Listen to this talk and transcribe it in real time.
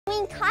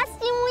Halloween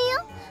costume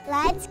wheel?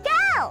 Let's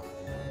go!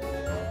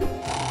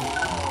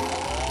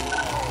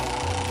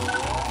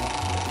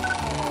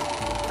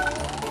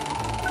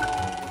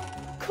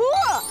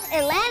 Cool!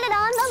 It landed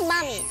on the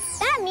mummy.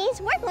 That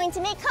means we're going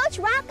to make Coach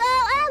Rocco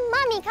a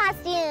mummy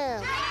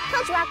costume.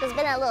 Coach Rocco's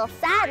been a little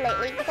sad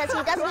lately because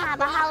he doesn't have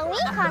a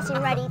Halloween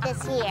costume ready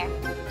this year.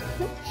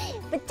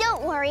 But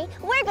don't worry,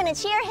 we're gonna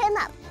cheer him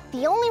up.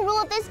 The only rule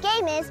of this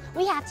game is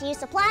we have to use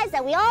supplies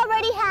that we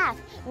already have.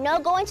 No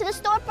going to the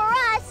store for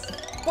us.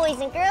 Boys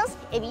and girls,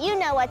 if you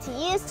know what to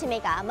use to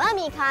make a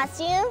mummy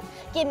costume,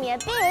 give me a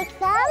big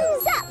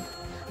thumbs up.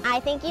 I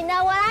think you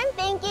know what I'm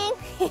thinking.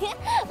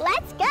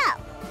 Let's go.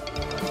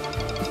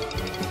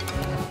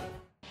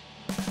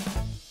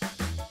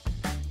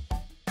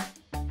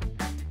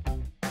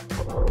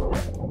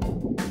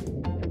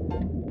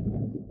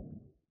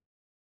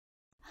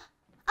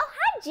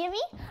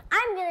 Jimmy,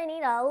 I'm gonna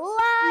need a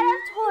lot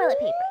of toilet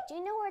paper. Do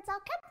you know where it's all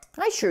kept?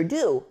 I sure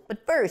do,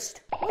 but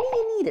first, what do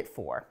you need it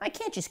for? I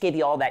can't just give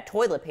you all that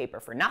toilet paper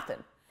for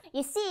nothing.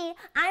 You see,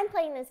 I'm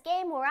playing this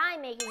game where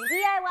I'm making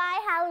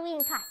DIY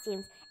Halloween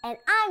costumes, and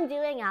I'm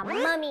doing a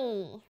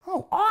mummy.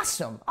 Oh,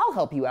 awesome. I'll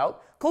help you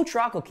out. Coach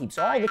Rocco keeps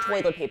all the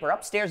toilet paper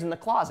upstairs in the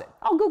closet.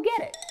 I'll go get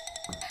it.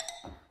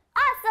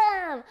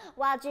 Awesome!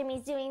 While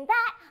Jimmy's doing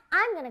that,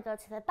 I'm gonna go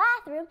to the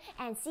bathroom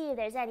and see if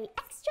there's any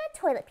extra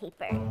toilet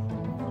paper.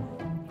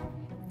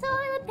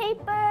 Toilet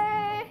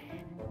paper,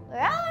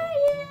 where are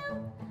you?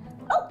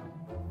 Oh,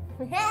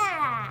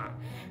 yeah,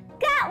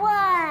 got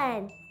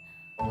one.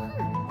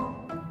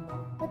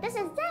 But this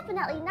is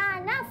definitely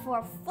not enough for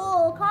a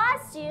full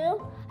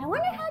costume. I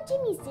wonder how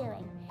Jimmy's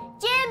doing.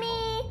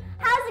 Jimmy,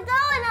 how's it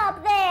going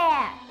up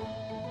there?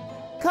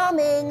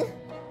 Coming.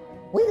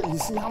 Wait till you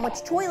see how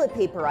much toilet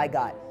paper I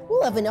got.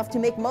 We'll have enough to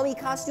make mummy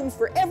costumes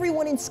for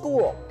everyone in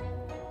school.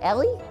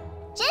 Ellie?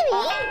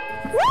 Jimmy?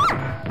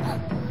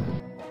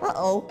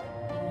 Uh-oh.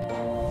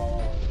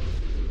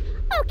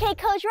 Okay,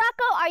 Coach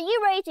Rocco, are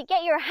you ready to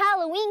get your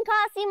Halloween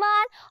costume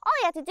on? All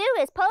you have to do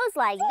is pose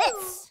like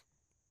this.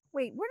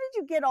 Wait, where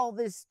did you get all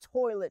this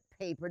toilet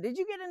paper? Did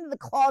you get into the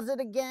closet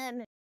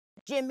again,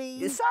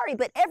 Jimmy? Sorry,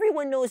 but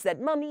everyone knows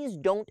that mummies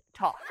don't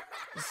talk.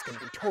 This is gonna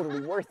be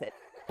totally worth it.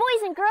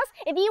 Boys and girls,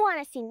 if you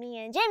want to see me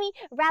and Jimmy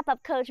wrap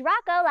up Coach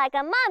Rocco like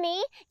a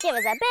mummy, give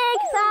us a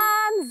big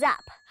thumbs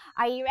up.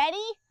 Are you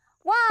ready?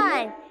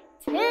 1,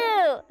 2,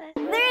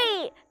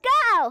 3,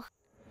 go!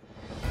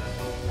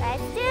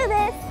 Let's do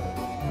this.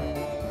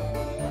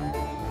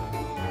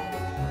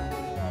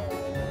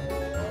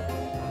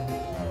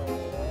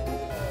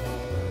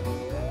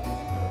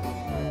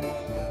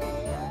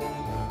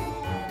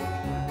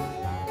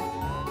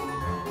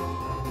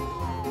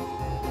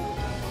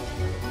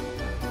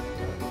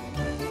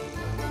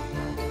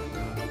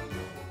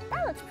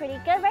 Looks pretty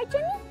good, right,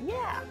 Jimmy?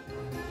 Yeah.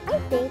 I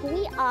think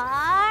we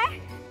are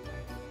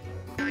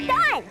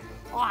done.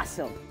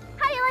 Awesome.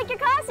 How do you like your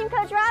costume,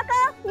 Coach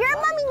Rocco? You're a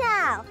mummy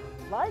now.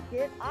 Like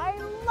it? I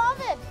love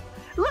it.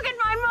 Look at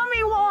my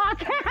mummy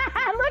walk.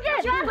 Look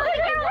at it.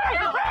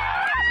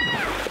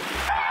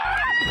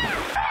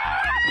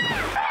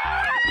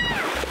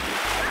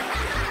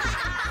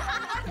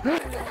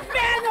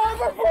 Man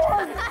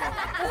overboard.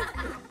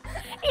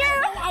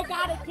 I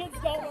got it, kids.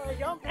 Don't worry.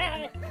 Don't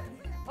panic.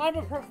 I'm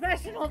a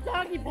professional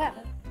doggy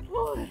paddler.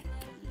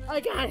 I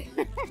got it.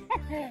 You're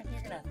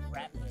gonna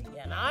wrap me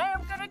again. I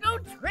am gonna go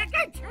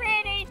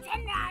trick-or-treating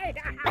tonight.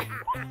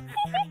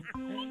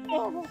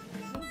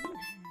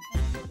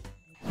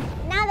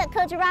 Now that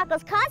Coach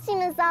Rocco's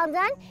costume is all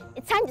done,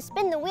 it's time to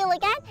spin the wheel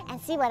again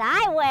and see what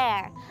I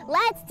wear.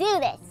 Let's do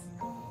this.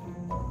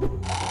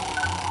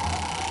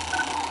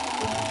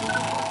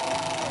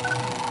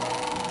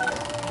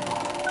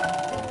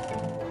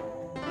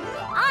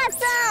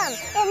 Awesome!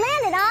 It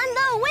landed on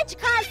the witch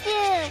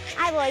costume!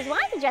 I've always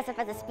wanted to dress up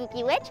as a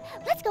spooky witch.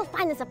 Let's go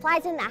find the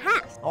supplies in the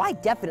house. Oh, I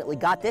definitely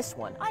got this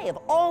one. I have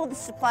all the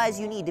supplies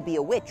you need to be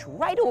a witch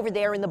right over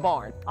there in the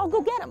barn. I'll go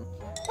get them.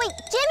 Wait,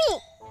 Jimmy!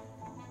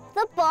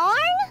 The barn?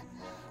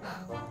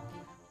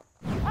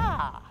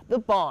 Ah, the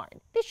barn.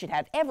 This should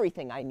have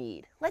everything I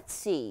need. Let's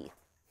see.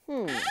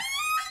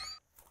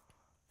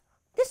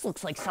 This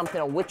looks like something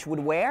a witch would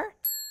wear.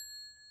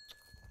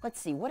 Let's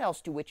see, what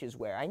else do witches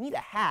wear? I need a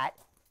hat.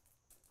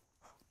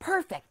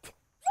 Perfect.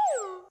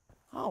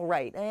 All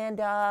right, and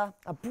a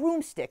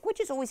broomstick.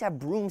 Witches always have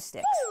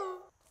broomsticks.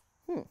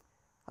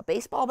 A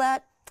baseball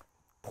bat?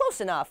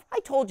 Close enough. I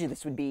told you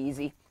this would be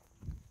easy.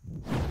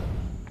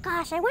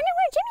 Gosh, I wonder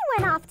where Jimmy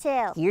went off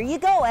to. Here you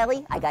go,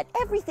 Ellie. I got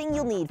everything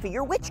you'll need for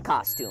your witch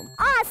costume.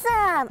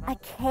 Awesome! A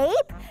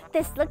cape?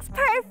 This looks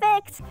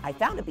perfect. I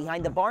found it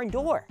behind the barn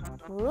door.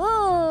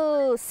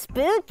 Ooh,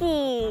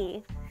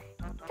 spooky.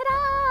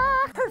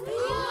 Ta-da! Perfect.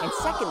 And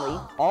secondly,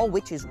 all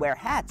witches wear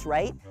hats,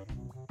 right?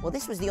 Well,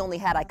 this was the only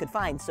hat I could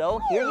find, so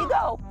here you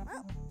go.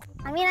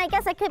 I mean, I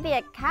guess I could be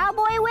a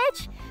cowboy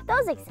witch.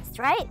 Those exist,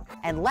 right?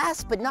 And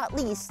last but not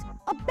least,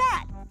 a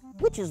bat.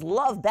 Witches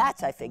love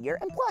bats, I figure,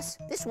 and plus,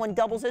 this one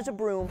doubles as a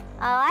broom.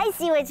 Oh, I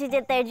see what you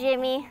did there,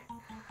 Jimmy.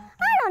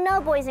 I don't know,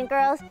 boys and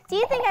girls. Do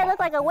you think I look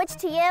like a witch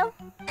to you?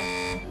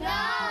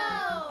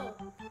 No!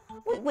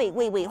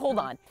 wait, hold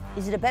on.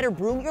 Is it a better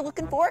broom you're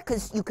looking for?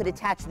 Because you could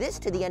attach this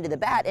to the end of the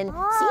bat and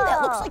see,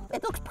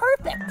 it looks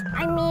perfect.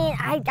 I mean,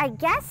 I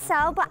guess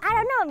so, but I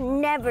don't know. I've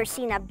never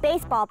seen a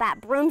baseball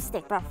bat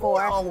broomstick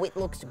before. Oh, it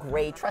looks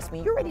great. Trust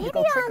me, you're ready to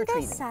go Maybe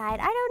trick-or-treating. on this side,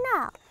 I don't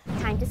know.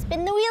 Time to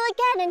spin the wheel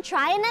again and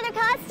try another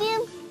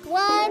costume.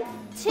 1,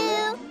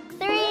 2,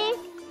 3,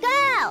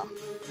 go!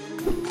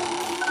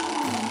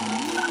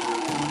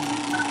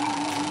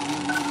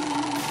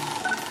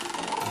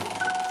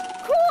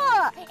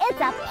 It's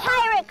a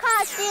pirate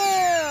costume!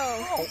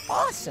 Oh,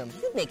 awesome.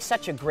 You'd make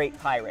such a great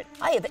pirate.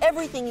 I have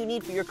everything you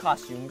need for your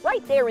costume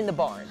right there in the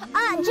barn.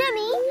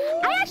 Jimmy,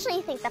 I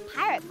actually think the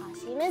pirate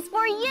costume is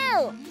for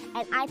you.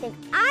 And I think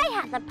I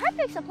have the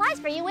perfect supplies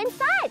for you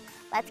inside.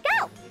 Let's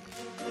go.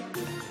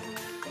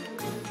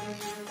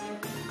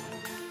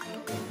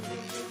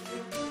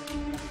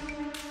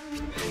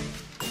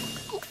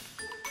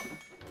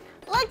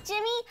 Look,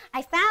 Jimmy,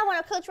 I found one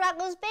of Coach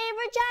Rocco's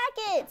favorite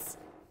jackets.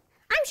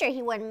 I'm sure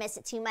he wouldn't miss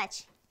it too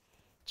much.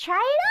 Try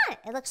it on.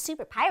 It looks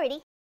super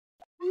piratey.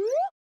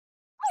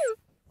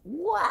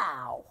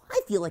 Wow,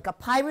 I feel like a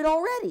pirate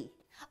already.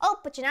 Oh,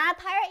 but you're not a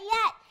pirate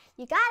yet.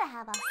 You gotta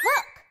have a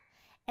hook.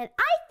 And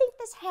I think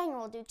this hanger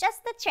will do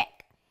just the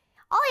trick.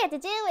 All you have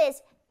to do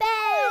is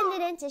bend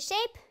it into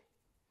shape.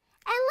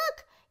 And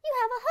look, you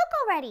have a hook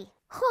already.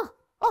 Huh,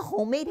 a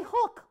homemade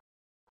hook.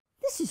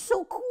 This is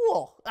so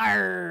cool.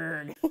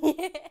 Arrgh.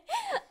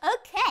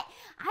 Okay,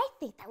 I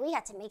think that we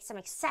have to make some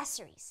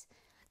accessories.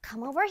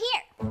 Come over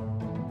here.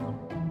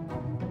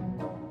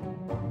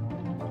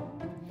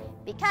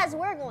 Because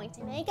we're going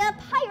to make a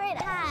pirate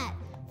hat.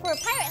 For a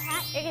pirate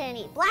hat, you're gonna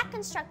need black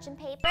construction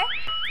paper,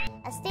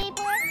 a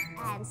stapler,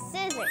 and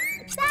scissors.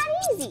 It's that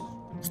easy.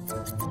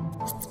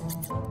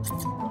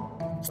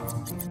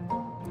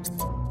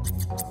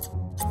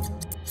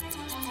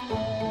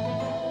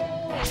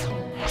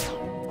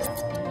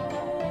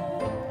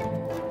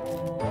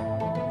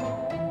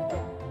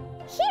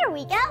 Here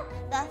we go,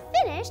 the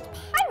finished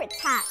pirate's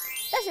hat.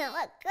 Doesn't it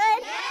look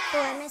good?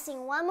 But we're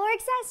missing one more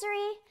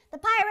accessory, the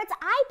pirate's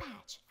eye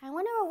patch. I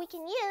wonder what we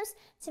can use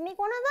to make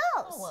one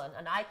of those. Oh,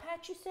 an eye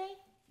patch, you say?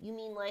 You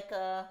mean like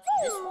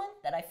this one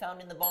that I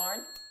found in the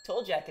barn?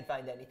 Told you I could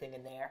find anything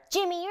in there.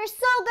 Jimmy, you're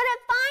so good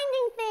at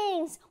finding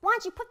things. Why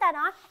don't you put that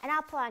on and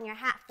I'll put on your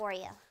hat for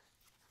you.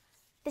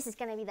 This is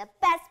gonna be the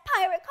best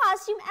pirate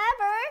costume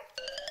ever.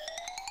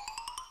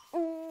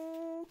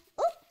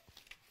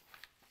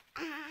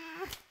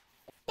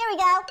 There we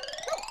go.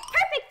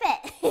 Perfect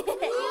fit.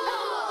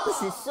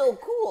 This is so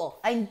cool.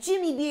 I'm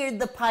Jimmy Beard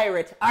the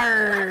pirate.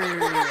 Arrgh. You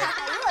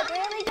look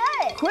really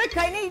good. Quick,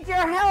 I need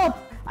your help.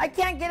 I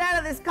can't get out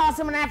of this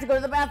costume and I have to go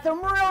to the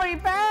bathroom really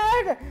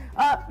bad.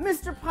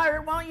 Mr.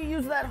 Pirate, why don't you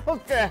use that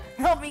hook to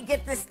help me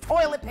get this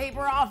toilet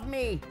paper off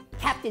me?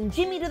 Captain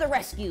Jimmy to the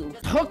rescue.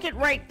 Just hook it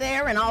right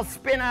there and I'll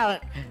spin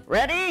out.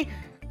 Ready?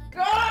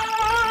 Go!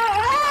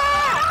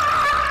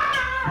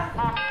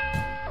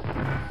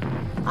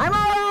 I'm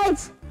all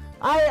right.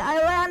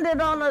 I landed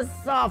on a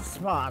soft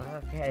spot.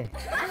 Okay.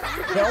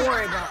 Don't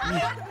worry about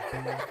me.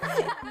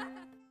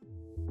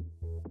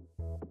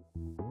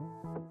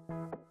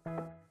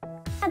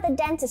 At the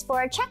dentist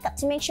for a checkup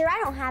to make sure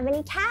I don't have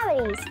any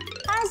cavities.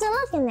 How's it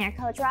looking there,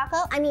 Coach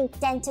Rocco? I mean,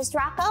 Dentist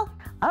Rocco?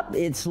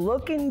 It's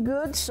looking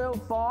good so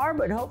far,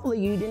 but hopefully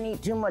you didn't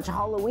eat too much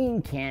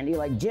Halloween candy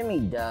like Jimmy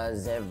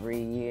does every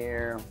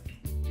year.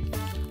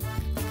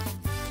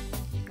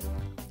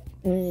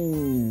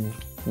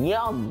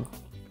 Yum.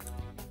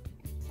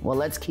 Well,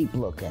 let's keep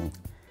looking.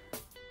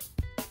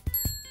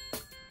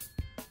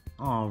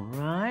 All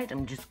right,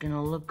 I'm just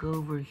gonna look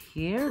over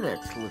here.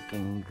 That's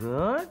looking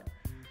good.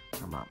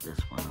 How about this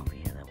one over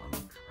here? That one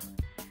looks good.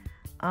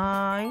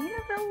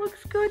 Yeah, that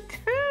looks good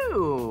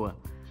too.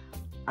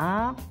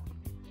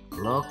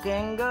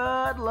 Looking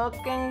good,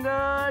 looking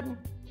good.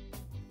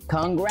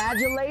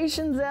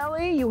 Congratulations,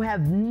 Ellie. You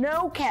have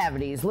no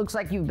cavities. Looks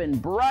like you've been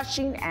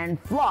brushing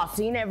and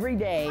flossing every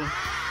day.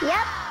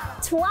 Yep,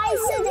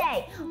 twice a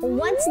day.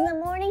 Once in the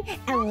morning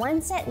and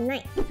once at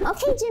night.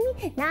 Okay,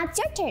 Jimmy, now it's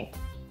your turn.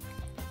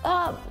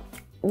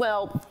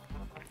 Well,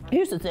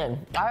 here's the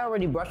thing. I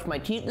already brushed my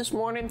teeth this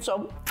morning,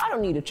 so I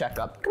don't need a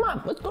checkup. Come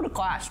on, let's go to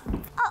class.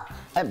 Oh,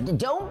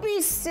 Don't be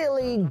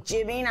silly,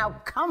 Jimmy.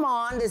 Now, come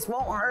on. This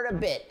won't hurt a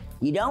bit.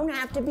 You don't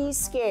have to be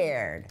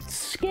scared.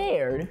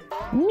 Scared?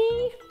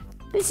 Me?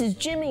 This is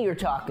Jimmy you're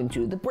talking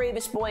to, the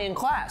bravest boy in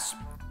class.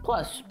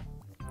 Plus,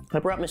 I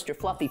brought Mr.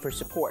 Fluffy for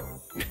support.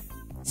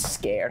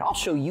 Scared? I'll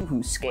show you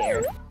who's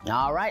scared.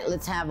 All right,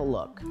 let's have a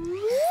look.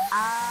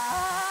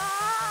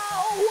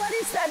 What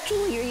is that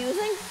tool you're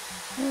using?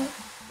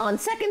 On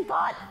second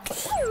thought,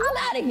 I'm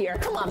out of here.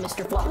 Come on,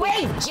 Mr. Fluffy.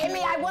 Wait,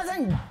 Jimmy, I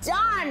wasn't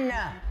done.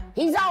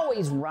 He's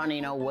always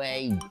running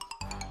away.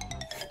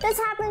 this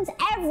happens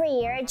every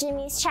year at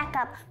Jimmy's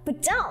checkup,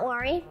 but don't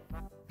worry.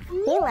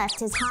 He left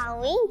his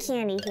Halloween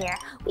candy here.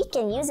 We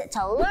can use it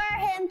to lure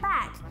him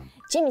back.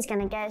 Jimmy's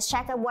gonna get his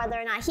checkup whether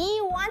or not he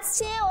wants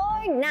to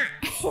or not.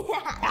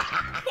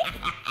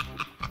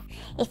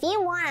 If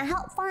you want to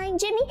help find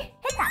Jimmy,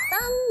 hit that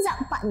thumbs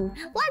up button.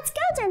 Let's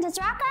go, Dentist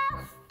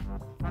Rocco!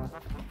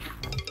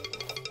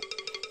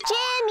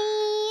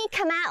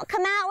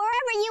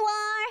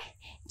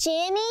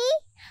 Jimmy,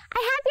 I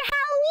have your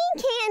Halloween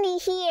candy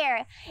here.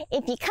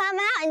 If you come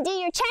out and do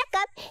your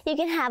checkup, you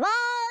can have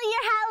all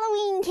your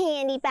Halloween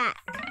candy back.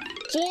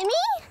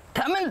 Jimmy?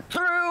 Coming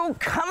through,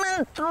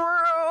 coming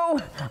through.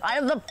 I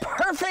have the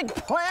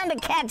perfect plan to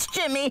catch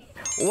Jimmy.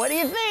 What do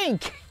you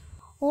think?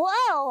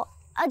 Whoa,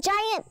 a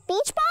giant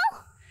beach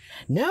ball?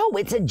 No,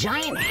 it's a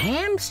giant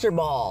hamster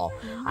ball.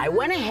 I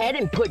went ahead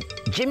and put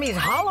Jimmy's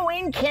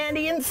Halloween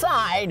candy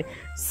inside.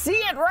 See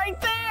it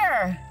right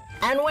there.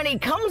 And when he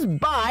comes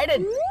by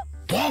to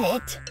get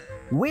it,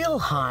 we'll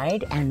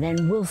hide and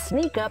then we'll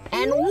sneak up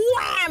and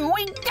wham,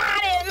 we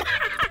got him.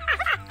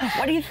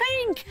 What do you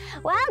think?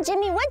 Well,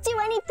 Jimmy would do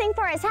anything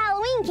for his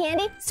Halloween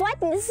candy, so I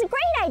think this is a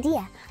great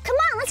idea. Come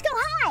on, let's go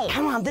hide.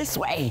 Come on this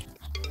way.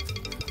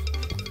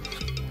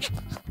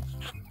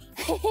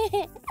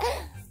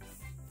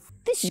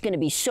 This is gonna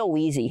be so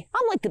easy.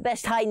 I'm like the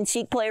best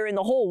hide-and-seek player in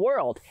the whole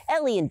world.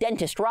 Ellie and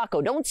Dentist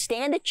Rocco don't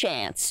stand a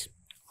chance.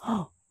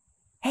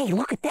 Hey,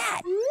 look at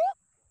that.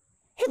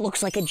 It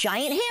looks like a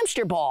giant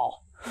hamster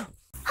ball.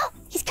 Oh,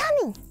 he's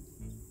coming.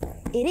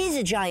 It is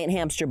a giant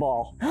hamster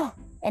ball.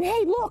 And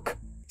hey, look,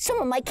 some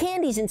of my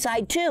candy's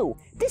inside too.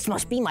 This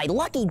must be my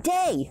lucky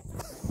day.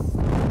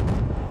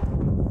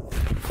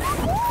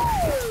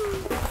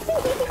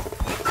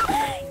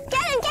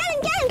 Get him!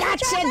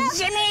 Gotcha,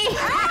 Jimmy!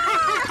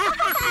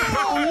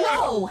 Oh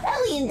no,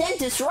 Ellie and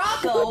Dentist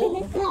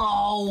Rocco.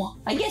 Oh,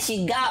 I guess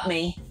you got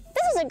me.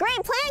 This is a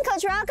great plan,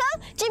 Coach Rocco.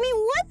 Jimmy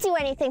would do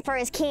anything for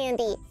his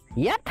candy.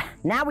 Yep,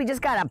 now we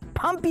just gotta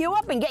pump you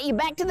up and get you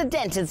back to the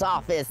dentist's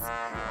office.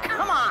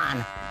 Come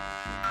on.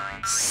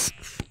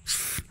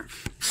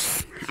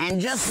 And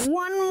just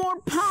one more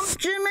pump,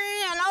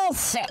 Jimmy, and all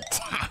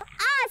set.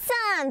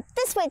 Awesome!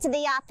 This way to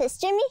the office,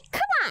 Jimmy.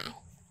 Come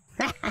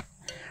on.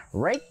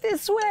 Right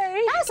this way.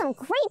 That was some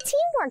great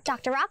teamwork,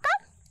 Dr. Rocco.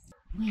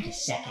 Wait a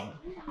second,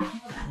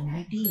 I've got an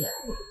idea.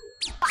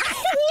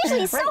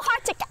 Usually so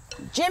hard to get.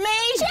 Jimmy!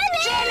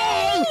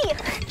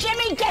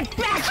 Jimmy, get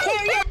back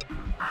here!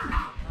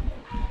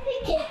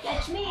 He can't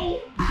catch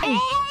me.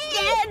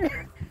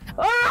 Again!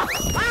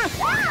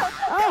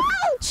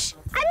 Coach!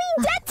 I mean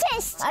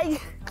dentist!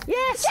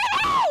 Yes!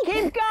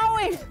 Jimmy! Keep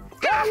going!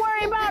 Don't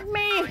worry about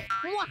me!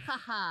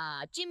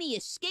 Mwahaha! Jimmy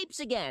escapes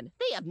again.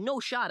 They have no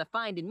shot of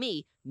finding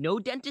me. No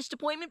dentist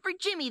appointment for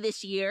Jimmy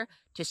this year.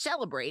 To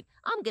celebrate,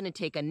 I'm gonna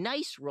take a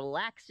nice,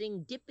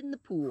 relaxing dip in the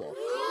pool.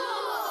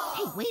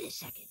 Hey, wait a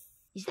second.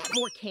 Is that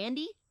more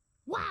candy?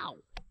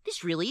 Wow!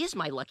 This really is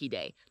my lucky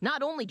day.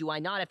 Not only do I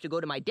not have to go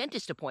to my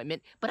dentist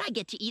appointment, but I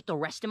get to eat the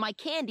rest of my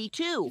candy,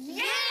 too.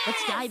 Yes!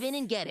 Let's dive in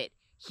and get it.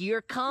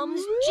 Here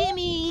comes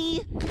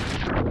Jimmy!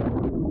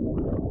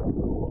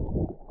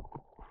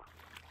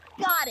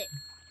 Got it!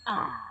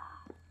 Gotcha!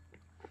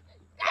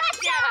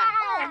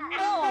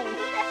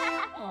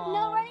 Oh,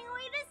 No running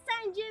away this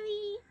time,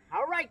 Jimmy.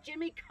 All right,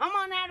 Jimmy, come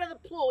on out of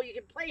the pool. You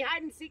can play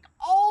hide and seek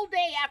all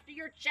day after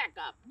your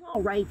checkup.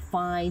 All right,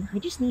 fine. I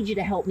just need you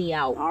to help me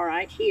out. All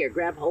right, here,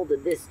 grab hold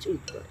of this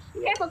toothbrush.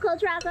 Careful,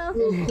 Coach Rocco.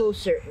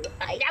 Closer.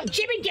 Now,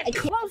 Jimmy, get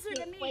closer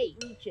to me. Wait,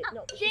 reach it.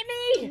 No.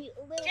 Jimmy!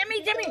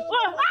 Jimmy!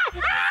 Whoa.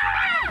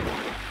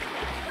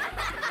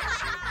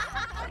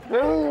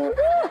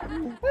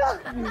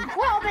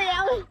 Help me,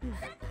 Ellie!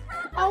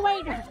 Oh,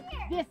 wait.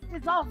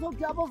 This also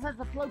doubles as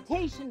a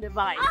flotation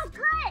device. Oh,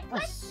 good.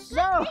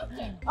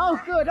 Oh,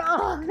 good.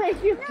 Oh,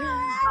 thank you.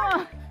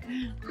 Oh,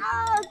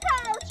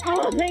 Coach.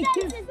 Oh, thank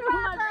you Dentist so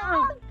much. Rocco.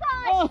 Oh,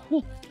 gosh.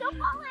 Oh, Don't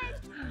fall in.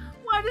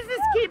 why does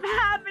this keep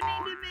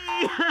happening to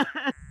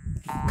me?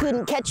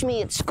 Couldn't catch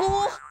me at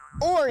school,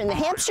 or in the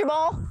hamster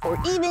ball, or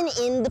even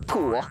in the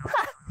pool.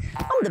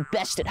 I'm the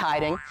best at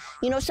hiding.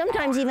 You know,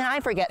 sometimes even I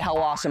forget how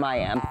awesome I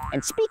am.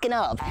 And speaking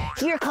of,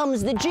 here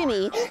comes the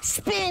Jimmy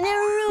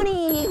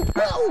Spinneroonie.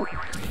 Whoa!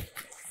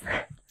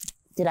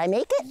 Did I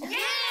make it?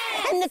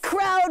 Yes! And the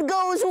crowd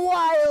goes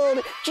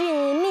wild.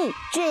 Jimmy,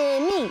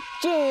 Jimmy,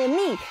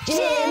 Jimmy,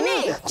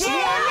 Jimmy,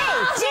 Jimmy,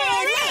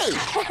 Jimmy!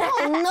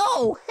 Oh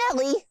no,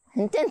 Ellie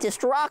and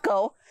Dentist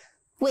Rocco.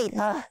 Wait,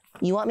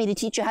 you want me to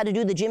teach you how to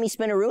do the Jimmy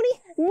Spinneroonie?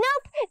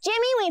 Nope.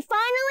 Jimmy, we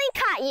finally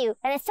caught you.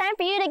 And it's time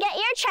for you to get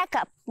your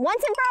checkup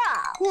once and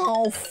for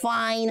all. Oh,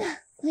 fine. I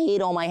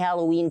ate all my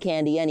Halloween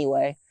candy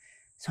anyway,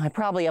 so I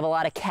probably have a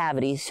lot of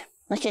cavities.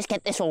 Let's just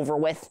get this over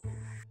with.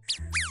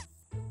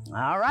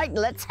 All right,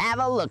 let's have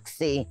a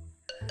look-see.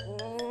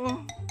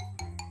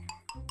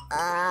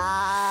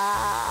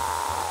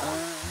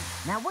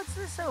 Now, what's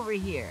this over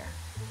here?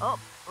 Oh,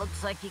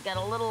 looks like you got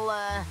a little,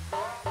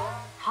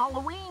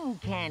 Halloween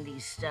candy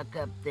stuck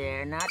up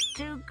there. Not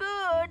too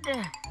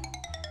good.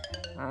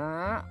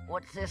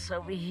 What's this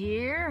over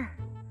here?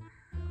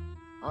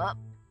 Oh,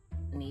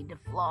 need to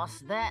floss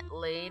that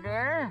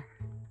later.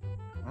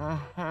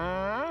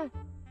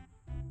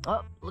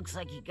 Oh, looks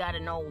like you got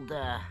an old,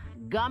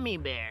 gummy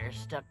bear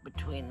stuck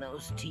between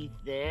those teeth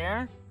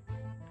there.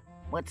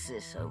 What's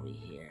this over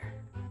here?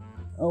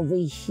 Over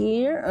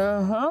here,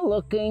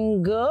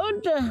 looking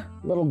good.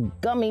 Little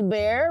gummy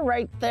bear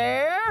right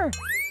there.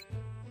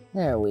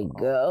 There we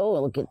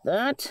go, look at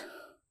that.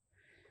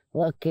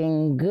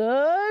 Looking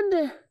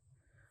good.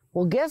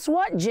 Well, guess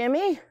what,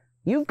 Jimmy?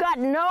 You've got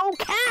no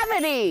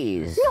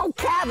cavities! No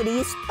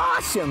cavities?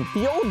 Awesome!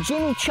 The old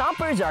Jimmy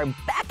Chompers are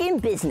back in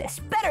business,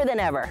 better than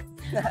ever.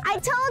 I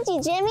told you,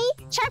 Jimmy.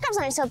 Checkups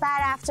aren't so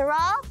bad after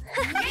all.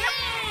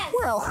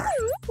 Well,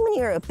 when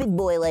you're a big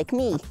boy like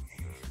me,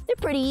 they're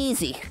pretty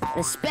easy.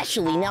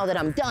 Especially now that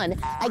I'm done,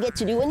 I get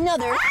to do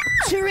another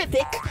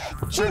terrific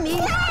Jimmy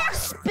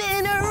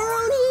Spinneroonie!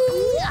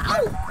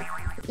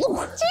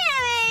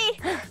 Jimmy!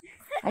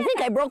 I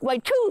think I broke my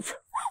tooth.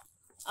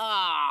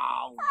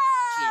 Oh,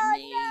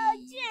 Jimmy. No,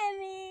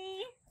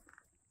 Jimmy!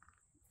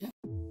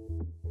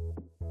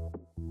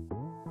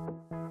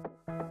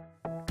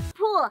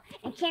 Pool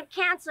and camp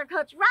counselor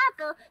Coach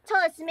Rocco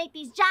told us to make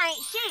these giant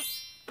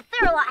shapes. But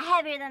they're a lot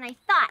heavier than I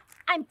thought.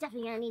 I'm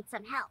definitely gonna need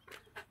some help.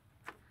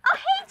 Oh,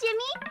 hey,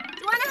 Jimmy! Do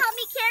you want to help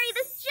me carry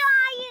this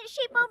giant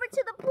shape over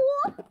to the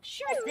pool?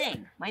 Sure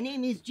thing. My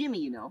name is Jimmy,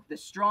 you know, the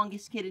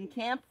strongest kid in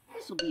camp.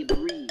 This will be a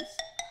breeze.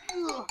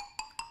 Ugh.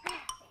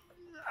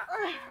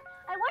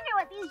 I wonder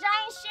what these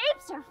giant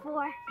shapes are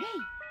for. Hey,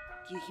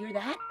 do you hear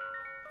that?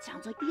 It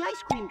sounds like the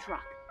ice cream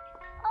truck.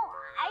 Oh,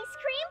 ice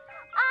cream?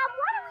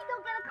 Why don't we go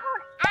get a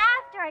cone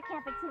after our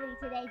camp activity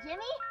today,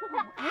 Jimmy?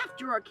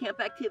 After our camp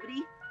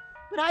activity?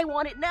 But I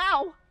want it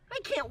now. I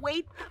can't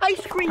wait.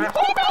 Ice cream. Jimmy!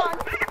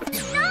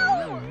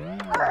 No!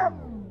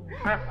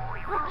 I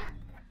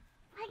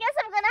guess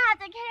I'm gonna have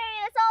to carry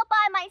this all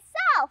by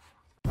myself.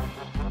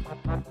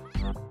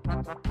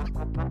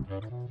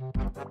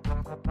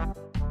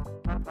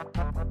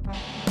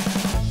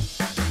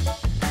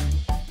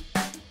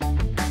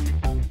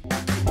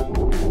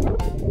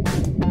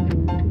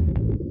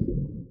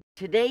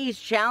 Today's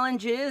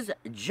challenge is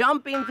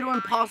jumping through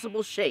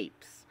impossible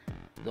shapes.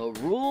 The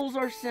rules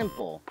are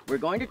simple. We're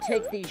going to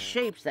take these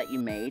shapes that you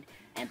made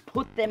and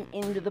put them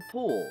into the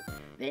pool.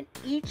 Then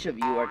each of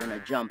you are going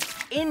to jump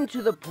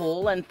into the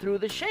pool and through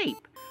the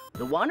shape.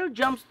 The one who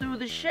jumps through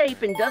the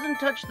shape and doesn't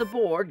touch the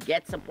board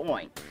gets a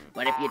point.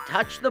 But if you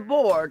touch the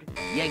board,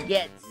 you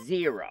get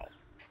 0.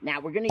 Now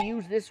we're going to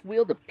use this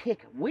wheel to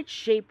pick which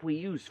shape we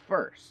use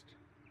first.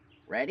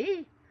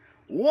 Ready?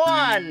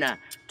 1,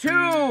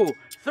 2,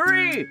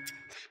 3, spin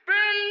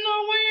the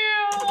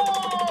wheel!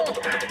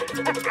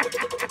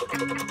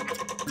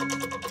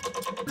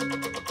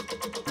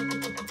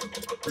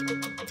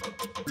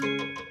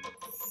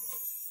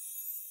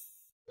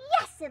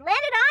 Yes, it landed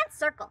on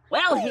circle.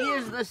 Well,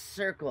 here's the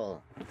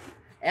circle.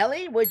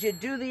 Ellie, would you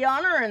do the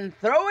honor and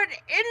throw it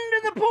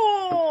into the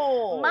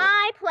pool?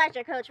 My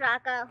pleasure, Coach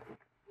Rocco.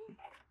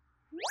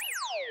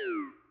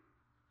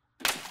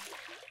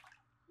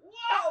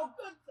 Whoa,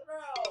 good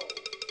throw!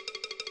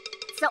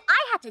 So I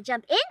have to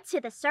jump into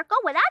the circle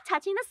without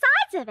touching the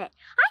sides of it.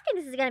 I think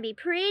this is going to be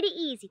pretty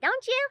easy,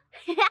 don't you?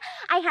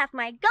 I have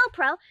my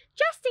GoPro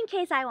just in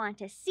case I want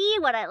to see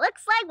what it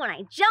looks like when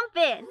I jump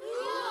in.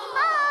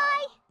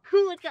 Bye!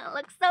 Ooh, it's going to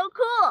look so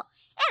cool.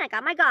 And I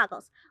got my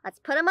goggles. Let's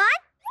put them on.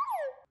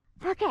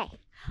 Okay.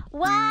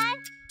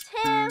 1,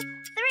 2,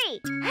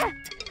 3.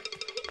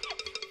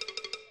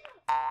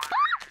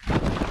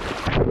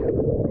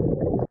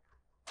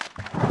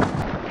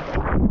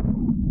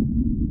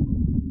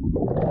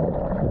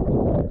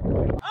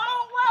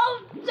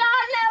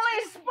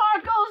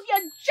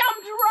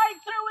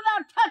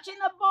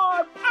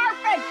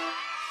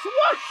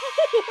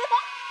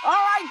 All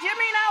right,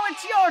 Jimmy, now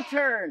it's your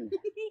turn.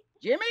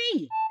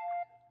 Jimmy?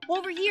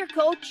 Over here,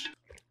 Coach.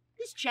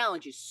 This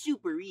challenge is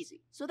super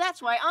easy, so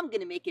that's why I'm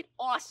gonna make it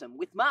awesome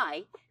with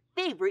my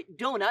favorite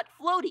donut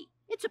floaty.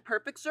 It's a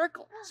perfect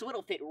circle, so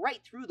it'll fit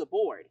right through the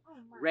board.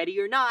 Ready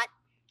or not,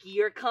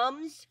 here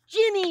comes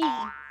Jimmy!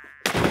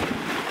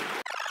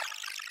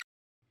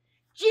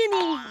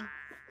 Jimmy!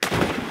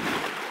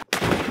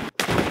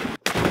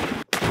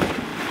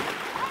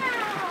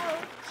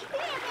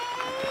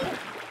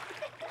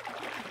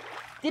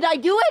 Did I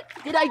do it?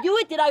 Did I do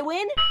it? Did I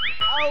win?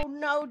 Oh,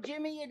 no,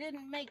 Jimmy, you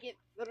didn't make it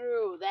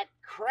through. That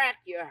crack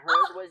you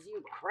heard was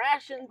you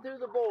crashing through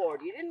the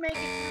board. You didn't make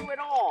it through at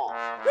all.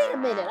 Wait a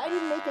minute, I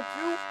didn't make it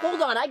through.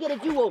 Hold on, I get a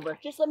do-over.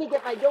 Just let me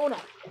get my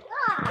donut.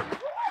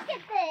 Look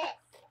at this.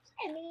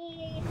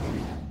 Jimmy.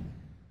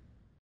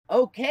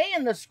 Okay,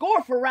 and the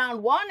score for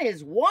round 1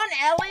 is 1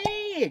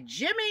 Ellie,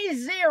 Jimmy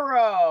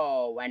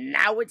 0. And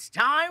now it's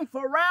time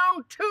for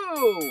round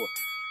 2.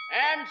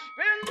 And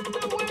spin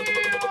the wheel!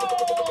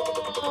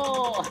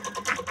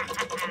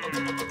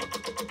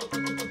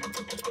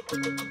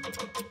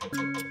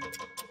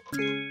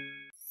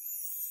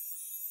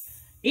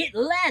 It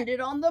landed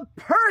on the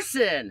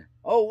person!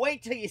 Oh,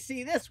 wait till you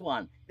see this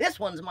one. This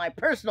one's my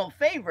personal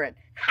favorite.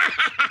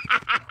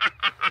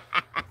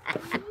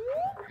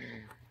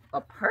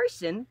 A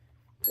person?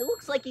 It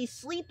looks like he's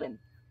sleeping.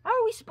 How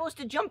are we supposed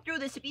to jump through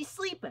this if he's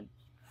sleeping?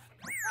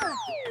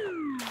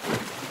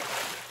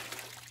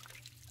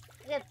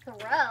 Good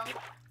throw.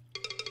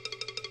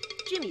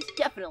 Jimmy's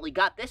definitely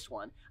got this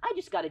one. I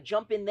just gotta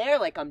jump in there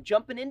like I'm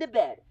jumping into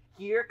bed.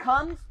 Here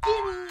comes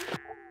Jimmy!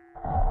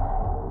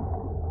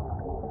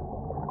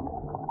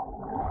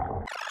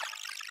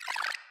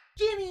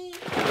 Jimmy!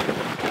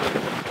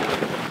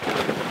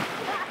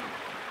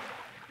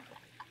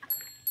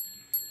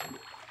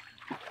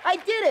 I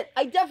did it!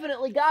 I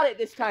definitely got it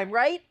this time,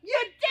 right? You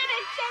did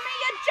it, Jimmy!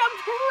 You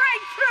jumped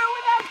right through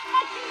without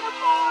touching the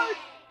board!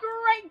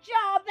 Great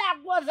job! That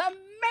was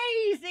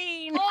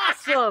amazing!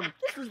 Awesome!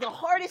 This was the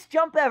hardest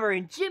jump ever,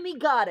 and Jimmy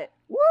got it.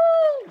 Woo!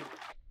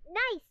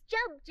 Nice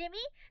jump, Jimmy.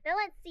 Now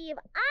let's see if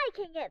I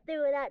can get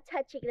through without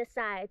touching the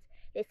sides.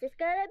 This is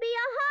gonna be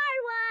a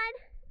hard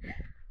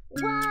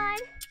one.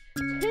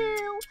 1,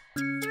 2,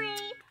 3,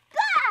 go!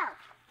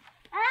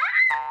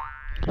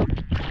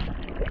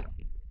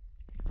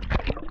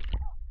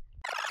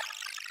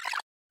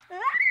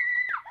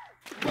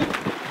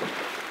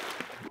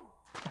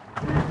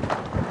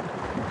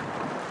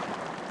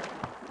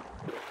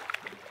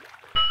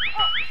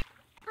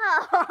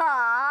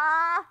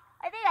 Aww,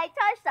 I think I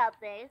touched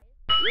something.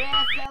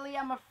 Yes, Ellie,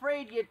 I'm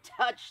afraid you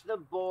touched the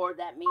board.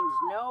 That means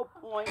no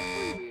point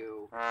for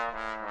you.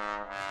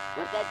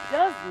 But that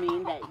does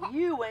mean that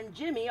you and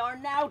Jimmy are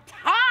now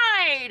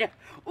tied!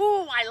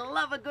 Ooh, I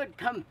love a good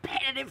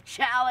competitive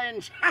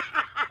challenge!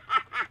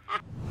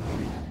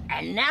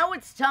 And now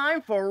it's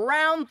time for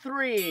round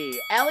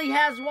 3. Ellie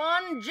has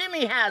 1,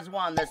 Jimmy has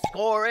 1. The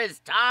score is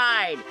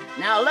tied.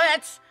 Now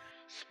let's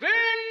spin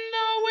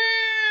the wheel!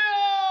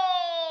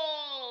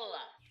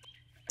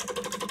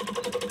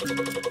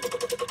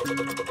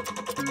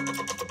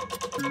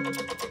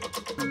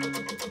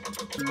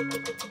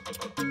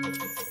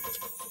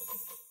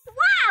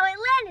 Wow, it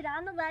landed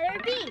on the letter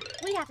B.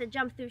 We have to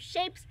jump through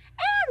shapes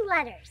and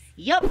letters.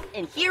 Yup,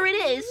 and here it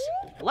is.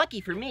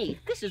 Lucky for me,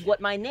 this is what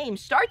my name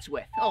starts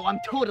with. Oh, I'm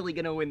totally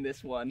gonna win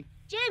this one.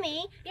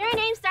 Jimmy, your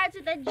name starts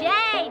with a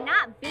J,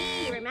 not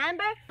B,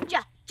 remember?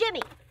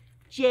 Jimmy.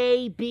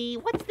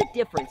 JB, what's the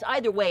difference?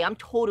 Either way, I'm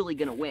totally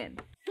gonna win.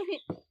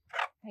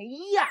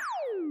 Yeah!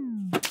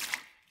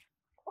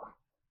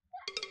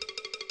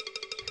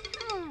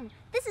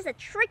 This is a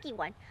tricky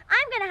one.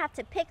 I'm gonna have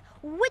to pick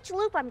which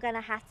loop I'm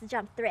gonna have to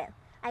jump through.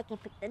 I can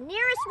pick the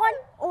nearest one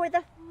or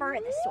the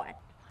furthest one.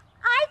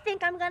 I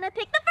think I'm gonna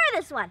pick the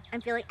furthest one. I'm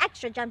feeling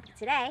extra jumpy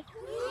today.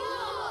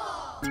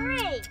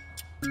 3,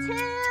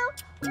 2,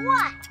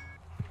 1.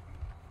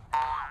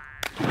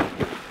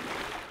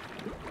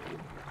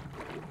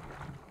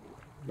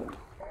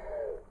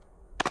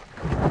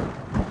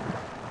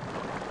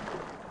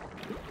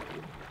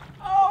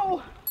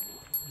 Oh!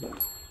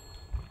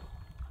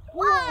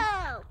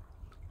 Whoa!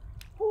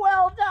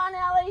 Well done,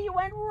 Ellie. You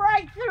went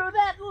right through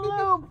that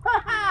loop.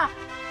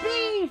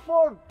 B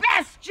for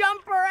best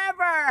jumper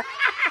ever.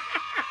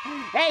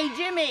 Hey,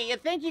 Jimmy, you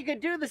think you could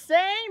do the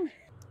same?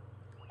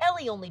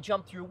 Ellie only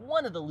jumped through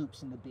one of the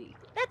loops in the B.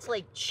 That's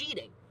like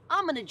cheating.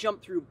 I'm gonna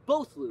jump through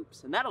both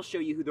loops, and that'll show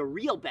you who the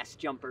real best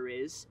jumper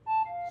is.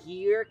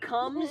 Here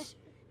comes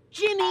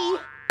Jimmy.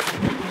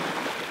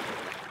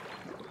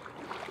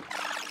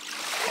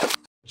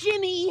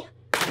 Jimmy.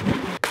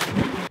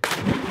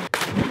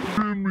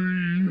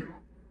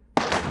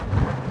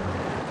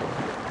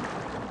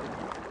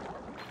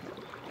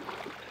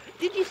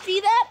 Did you see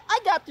that? I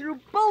got through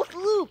both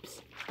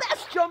loops.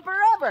 Best jumper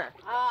ever.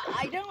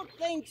 I don't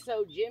think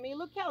so, Jimmy.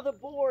 Look how the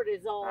board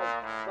is all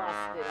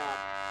busted up.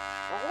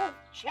 The whole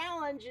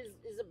challenge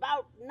is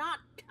about not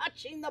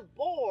touching the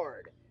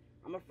board.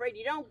 I'm afraid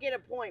you don't get a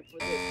point for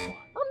this one.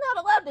 I'm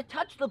not allowed to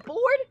touch the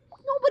board?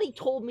 Nobody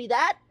told me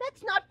that.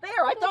 That's not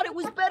fair. I thought it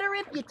was better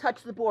if you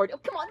touched the board. Oh,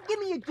 come on, give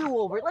me a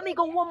do-over. Let me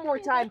go one more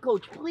time,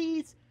 Coach,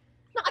 please.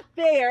 Not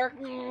fair.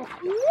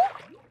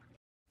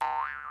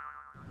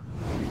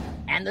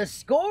 And the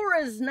score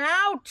is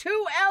now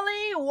 2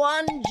 Ellie,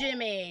 1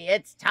 Jimmy.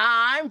 It's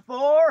time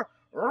for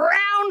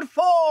round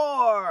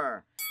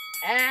 4.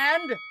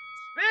 And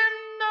spin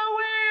the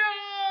wheel!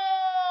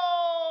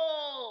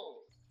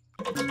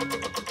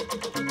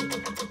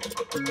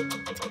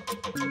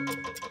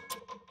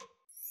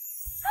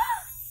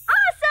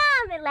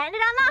 Awesome! It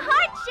landed on the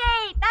heart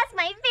shape. That's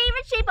my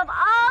favorite shape of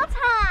all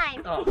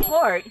time. A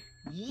heart?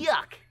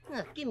 Yuck.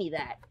 Ugh, give me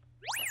that.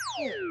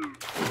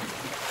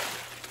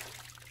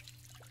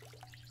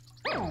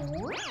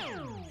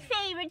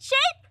 Favorite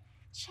shape?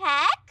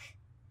 Check.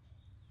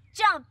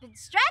 Jump and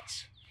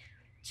stretch?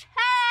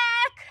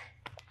 Check.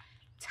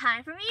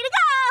 Time for me to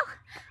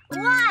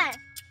go. 1,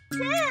 2,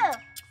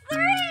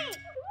 3.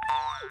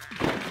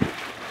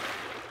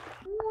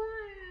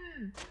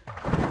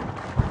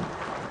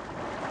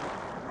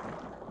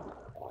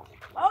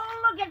 Oh,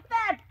 look at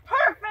that!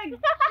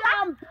 Perfect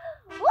jump!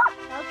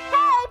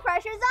 Okay,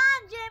 pressure's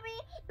on, Jimmy.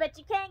 Bet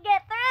you can't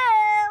get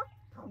through.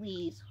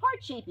 Please,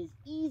 heart shape is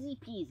easy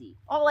peasy.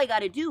 All I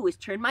gotta do is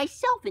turn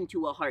myself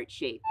into a heart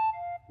shape.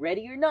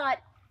 Ready or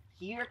not,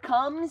 here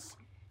comes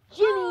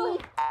Jimmy.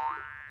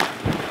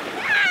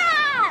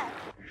 Ah!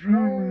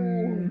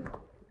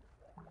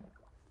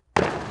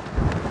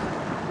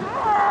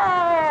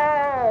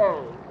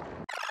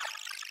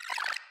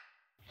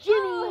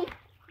 Jimmy!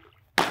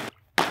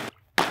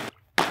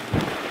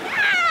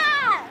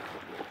 Ah!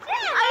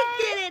 I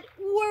did it!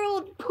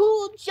 World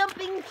pool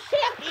jumping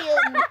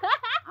champion!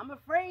 I'm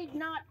afraid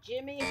not,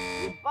 Jimmy.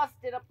 You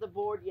busted up the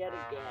board yet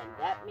again.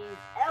 That means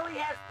Ellie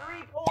has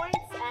 3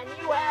 points and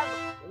you have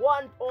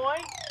 1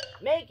 point,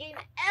 making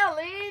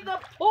Ellie the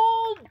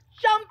pool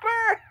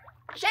jumper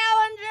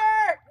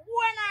Challenger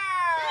winner!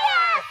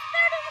 Yes!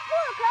 Third in the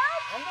pool,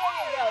 Coach! And there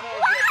you go.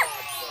 There's Wow!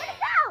 your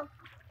ball. No!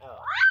 Oh.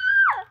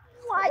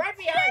 What? Right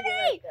behind you,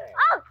 right there.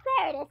 Oh,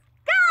 there it is.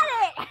 Got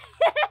it!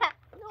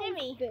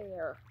 Jimmy.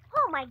 There.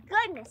 Oh my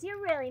goodness,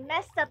 you really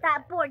messed up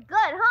that board good,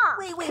 huh?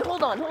 Wait,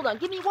 hold on.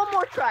 Give me one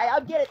more try.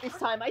 I'll get it this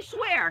time, I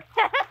swear.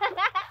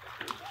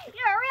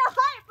 You're a real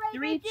heartbreaker,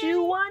 3, Jimmy.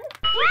 2, 1.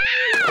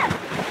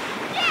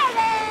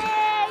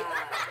 Jimmy!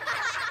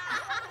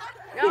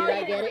 No, Did I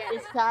you get it didn't.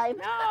 this time?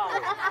 No.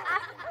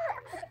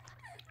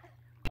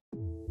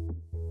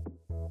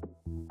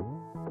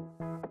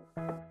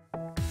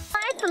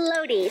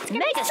 Floaty. It's gonna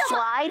Make be a so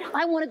slide.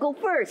 I want to go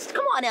first.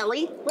 Come on,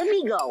 Ellie. Let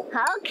me go.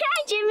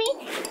 Okay,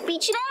 Jimmy.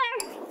 Beat you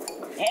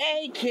there.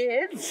 Hey,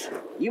 kids.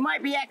 You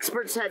might be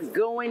experts at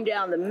going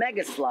down the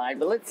mega slide,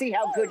 but let's see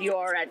how good you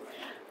are at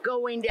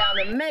going down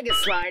the mega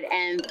slide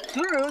and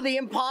through the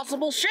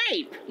impossible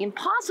shape.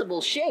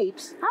 Impossible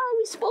shapes? How are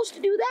we supposed to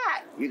do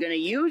that? You're gonna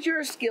use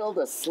your skill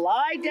to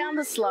slide down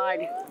the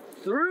slide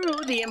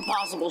through the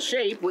impossible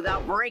shape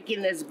without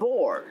breaking this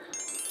board.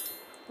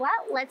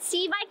 Well, let's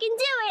see if I can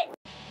do it.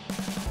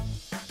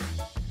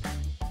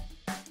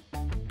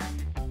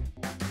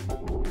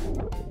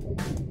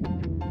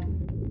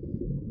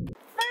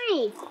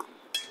 3,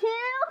 2,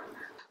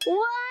 1,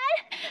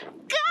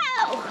 go!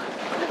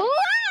 Whoa!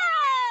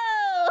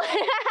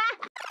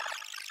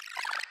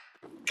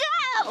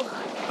 Go!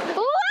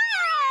 Whoa!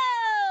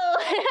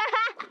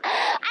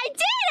 I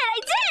did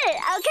it!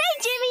 Okay,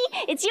 Jimmy,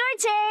 it's your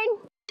turn.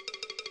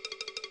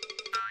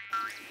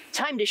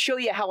 Time to show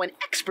you how an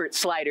expert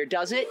slider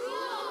does it.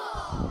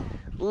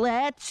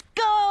 Let's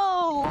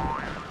go!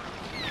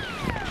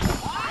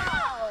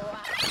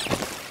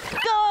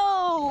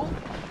 Go!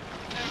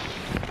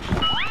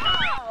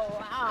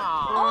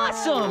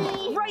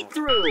 Awesome! Right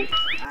through.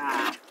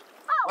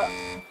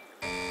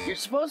 You're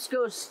supposed to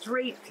go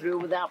straight through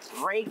without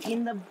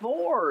breaking the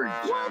board.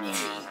 What? You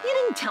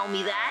didn't tell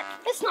me that.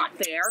 That's not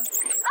fair.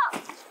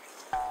 Oh,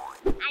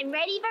 I'm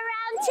ready for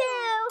round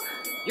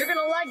 2. You're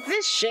gonna like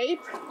this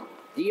shape.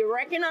 Do you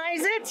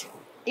recognize it?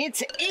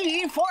 It's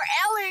E for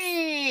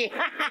Ellie.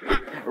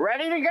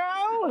 Ready to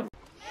go?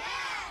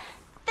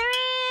 3,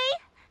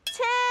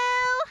 2,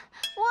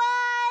 1,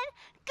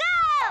 go!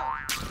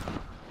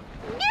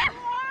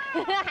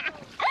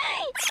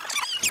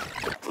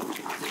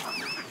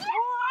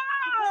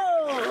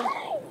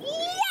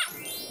 Yes!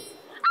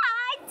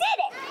 I did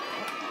it!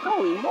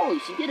 Holy moly,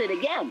 she did it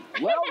again.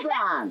 Well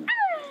done.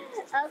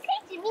 Okay,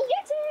 Jimmy,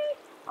 your turn.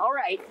 All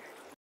right.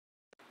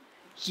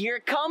 Here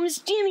comes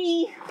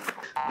Jimmy.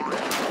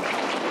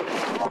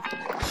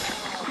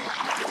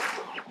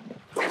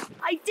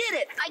 I did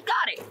it. I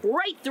got it.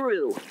 Right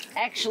through.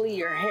 Actually,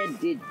 your head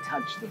did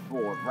touch the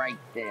board right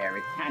there.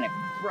 It kind of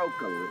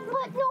broke a little.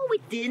 What? No,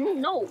 it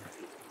didn't. No.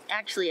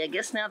 Actually, I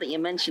guess now that you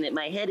mention it,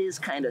 my head is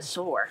kind of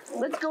sore.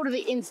 Let's go to the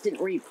instant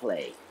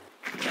replay.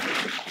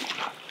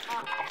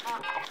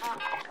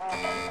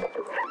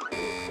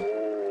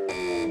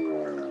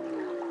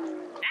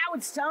 Now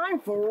it's time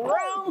for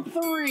round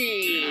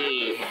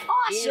 3.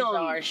 Here's Awesome.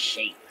 our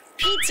shape.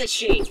 Pizza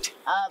shaped.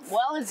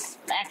 Well, it's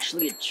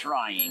actually a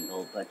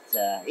triangle, but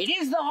it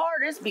is the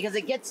hardest because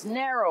it gets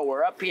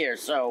narrower up here,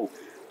 so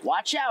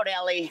watch out,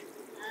 Ellie.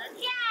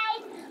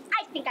 Okay,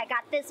 I think I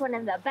got this one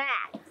in the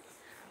bag.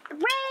 3,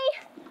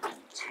 2,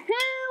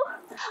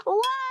 1,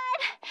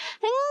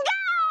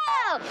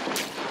 go!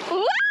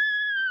 Woo!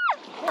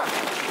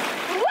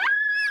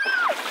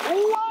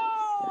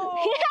 Whoa!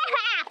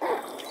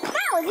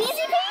 That was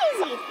easy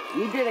peasy.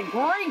 You did a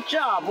great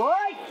job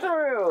right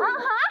through.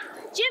 Uh-huh.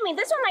 Jimmy,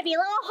 this one might be a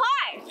little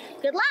hard.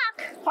 Good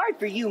luck. Hard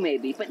for you,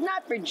 maybe, but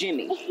not for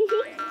Jimmy.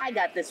 I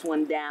got this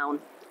one down.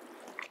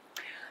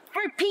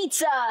 For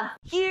pizza!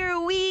 Here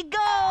we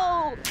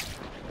go!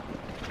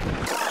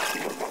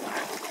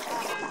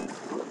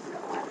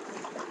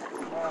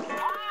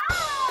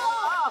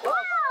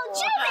 Oh,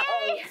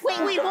 Jimmy!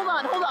 Wait, hold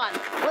on.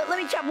 Let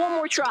me try one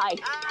more try.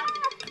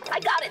 I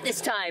got it this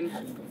time.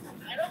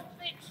 I don't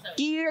think so.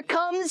 Here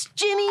comes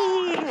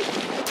Jimmy!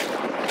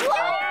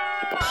 Wow!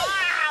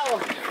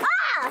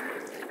 Ah!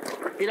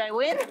 Did I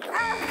win? Does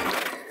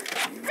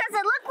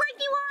it look like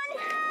you won?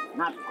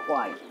 Not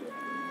quite.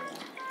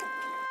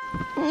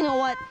 You know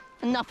what?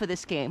 Enough of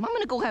this game. I'm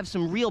gonna go have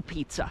some real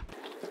pizza.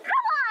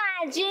 Come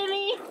on,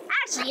 Jimmy.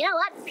 Actually, you know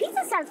what?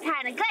 Pizza sounds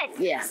kind of good.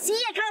 Yeah. See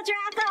ya, Coach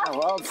Rocco. Oh,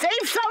 well,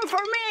 save some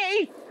for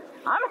me.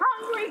 I'm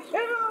hungry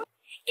too.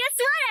 Guess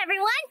what,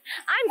 everyone?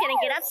 I'm gonna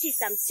get up to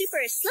some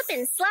super slip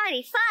and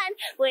slidey fun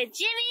with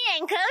Jimmy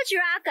and Coach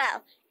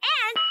Rocco.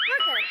 And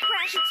we're gonna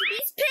crash into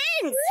these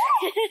pins.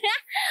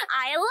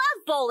 I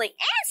love bowling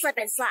and slip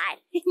and slide.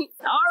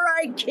 All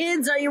right,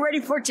 kids, are you ready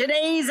for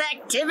today's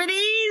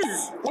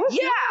activities?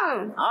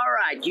 Yeah. All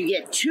right, you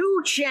get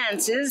 2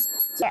 chances.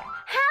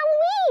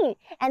 Halloween!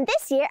 And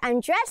this year, I'm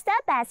dressed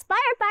up as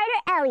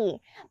Firefighter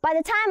Ellie. By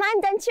the time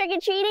I'm done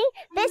trick-or-treating,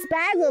 this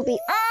bag will be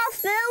all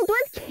filled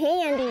with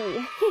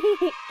candy.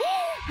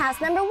 House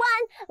number 1,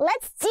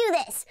 let's do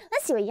this.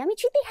 Let's see what yummy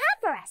treat they have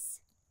for us.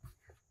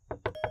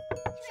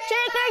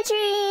 Trick or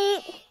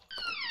treat!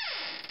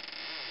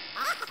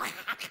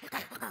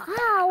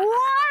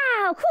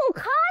 Oh, wow, cool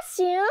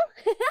costume.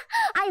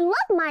 I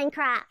love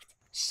Minecraft.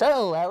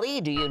 So,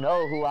 Ellie, do you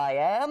know who I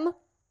am?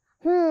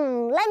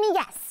 Let me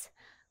guess.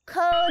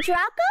 Coach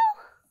Rocco?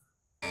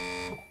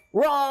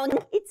 Wrong.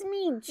 It's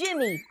me,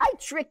 Jimmy. I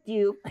tricked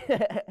you.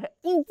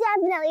 You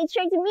definitely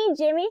tricked me,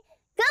 Jimmy.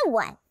 Good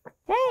one.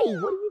 Hey,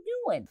 what are you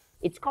doing?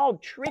 It's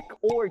called trick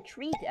or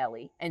treat,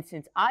 Ellie. And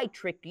since I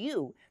tricked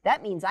you,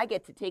 that means I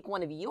get to take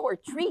one of your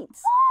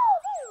treats.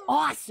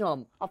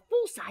 Awesome! A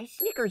full-size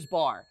Snickers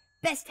bar.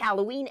 Best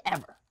Halloween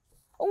ever.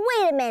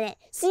 Wait a minute.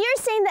 So you're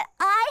saying that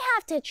I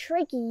have to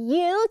trick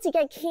you to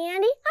get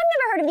candy? I've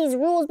never heard of these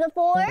rules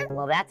before.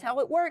 Well, that's how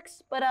it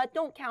works. But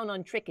don't count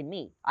on tricking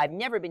me. I've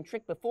never been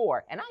tricked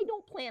before, and I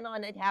don't plan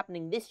on it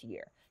happening this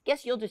year.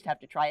 Guess you'll just have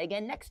to try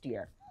again next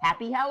year.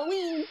 Happy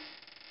Halloween!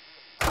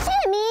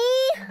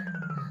 Jimmy!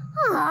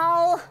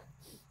 Oh.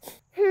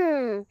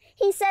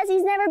 He says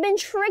he's never been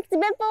tricked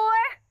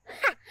before?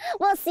 Ha,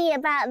 we'll see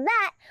about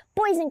that.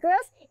 Boys and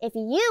girls, if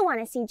you want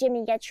to see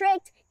Jimmy get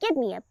tricked, give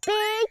me a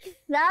big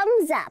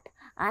thumbs up.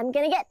 I'm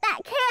gonna get that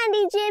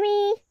candy,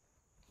 Jimmy.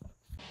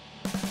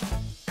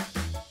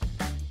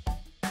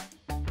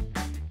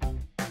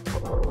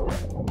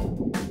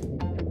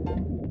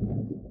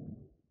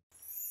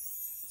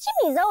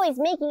 Jimmy's always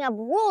making up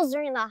rules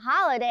during the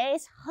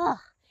holidays.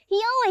 He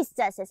always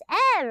does this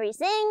every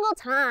single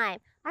time.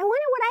 I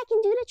wonder what I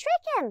can do to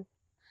trick him.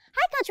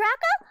 Hi, Coach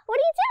Rocco. What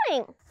are you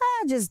doing?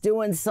 Just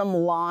doing some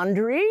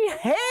laundry.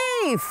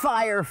 Hey,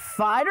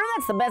 firefighter.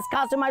 That's the best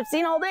costume I've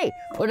seen all day.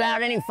 Put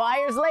out any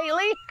fires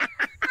lately?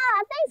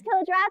 Thanks,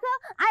 Coach Rocco.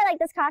 I like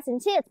this costume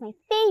too. It's my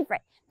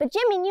favorite. But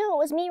Jimmy knew it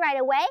was me right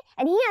away,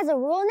 and he has a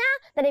rule now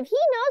that if he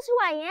knows who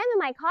I am in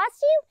my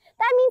costume,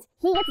 that means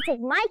he gets to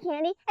take my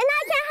candy, and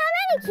I can't have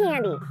any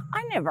candy.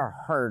 I never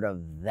heard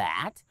of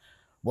that.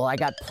 Well, I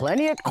got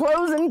plenty of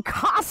clothes and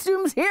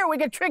costumes here. We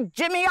could trick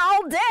Jimmy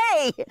all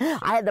day.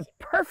 I had the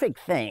perfect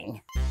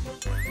thing.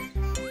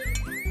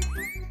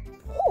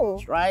 Ooh.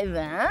 Try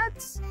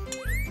that.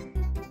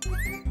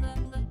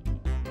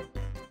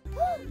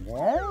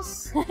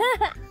 Yes.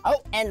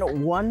 Oh,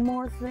 and one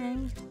more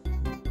thing.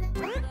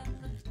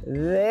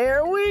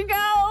 There we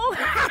go.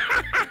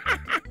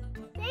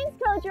 Thanks,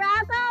 Coach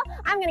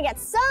Rocco. I'm gonna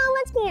get so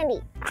much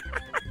candy.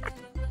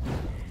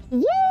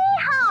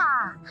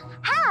 Yeehaw!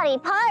 Howdy,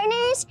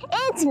 partners.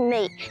 It's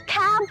me,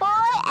 Cowboy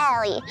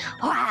Ellie.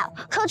 Wow,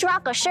 Coach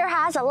Rocco sure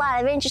has a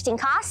lot of interesting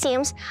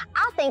costumes.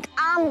 I think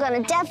I'm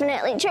gonna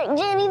definitely trick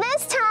Jimmy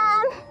this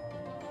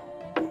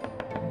time.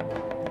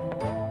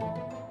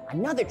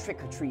 Another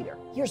trick-or-treater.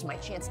 Here's my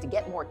chance to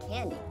get more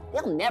candy.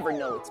 They'll never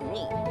know it's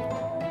me.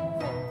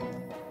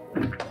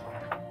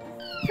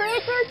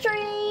 Trick or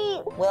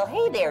treat. Well,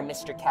 hey there,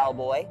 Mr.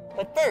 Cowboy.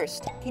 But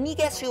first, can you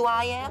guess who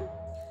I am?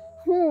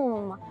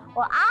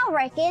 Well, I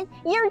reckon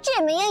you're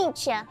Jimmy,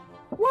 ain't ya?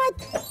 What?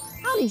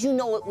 How did you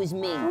know it was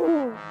me?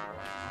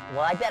 Well,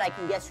 I bet I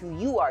can guess who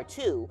you are,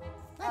 too.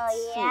 Let's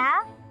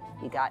yeah?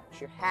 see. You got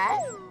your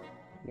hat,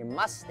 your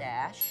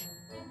mustache,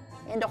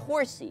 and a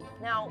horsey.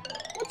 Now,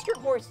 what's your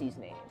horsey's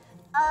name?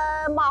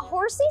 My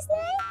horsey's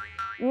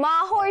name?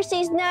 My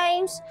horsey's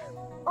name's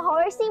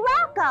Horsey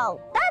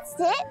Rocco. That's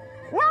it.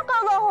 Rocco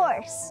the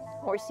horse.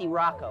 Horsey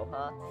Rocco,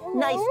 huh?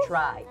 Nice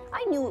try.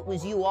 I knew it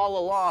was you all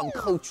along,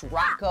 Coach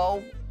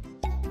Rocco.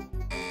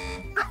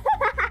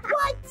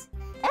 What?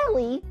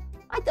 Ellie?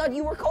 I thought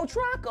you were Coach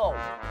Rocco.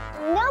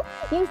 Nope,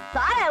 you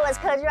thought I was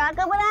Coach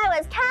Rocco, but I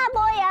was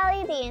Cowboy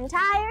Ellie the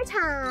entire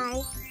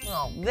time.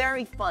 Oh,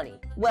 very funny.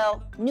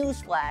 Well,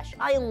 newsflash,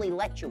 I only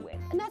let you win.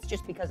 And that's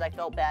just because I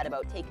felt bad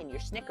about taking your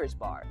Snickers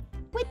bar,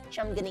 which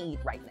I'm gonna eat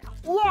right now.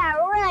 Yeah,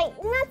 right.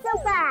 Not so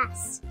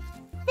fast.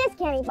 This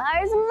candy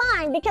bar is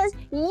mine because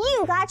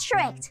you got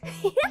tricked.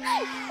 Maybe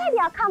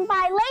I'll come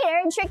by later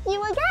and trick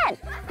you again.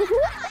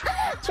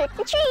 Trick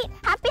or treat.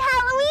 Happy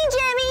Halloween,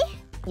 Jimmy.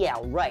 Yeah,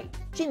 right.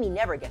 Jimmy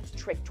never gets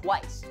tricked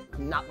twice.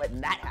 I'm not letting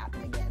that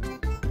happen again.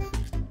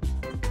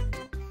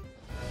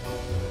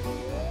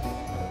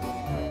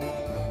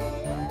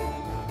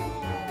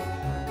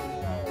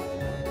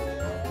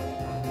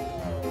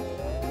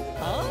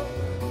 Huh?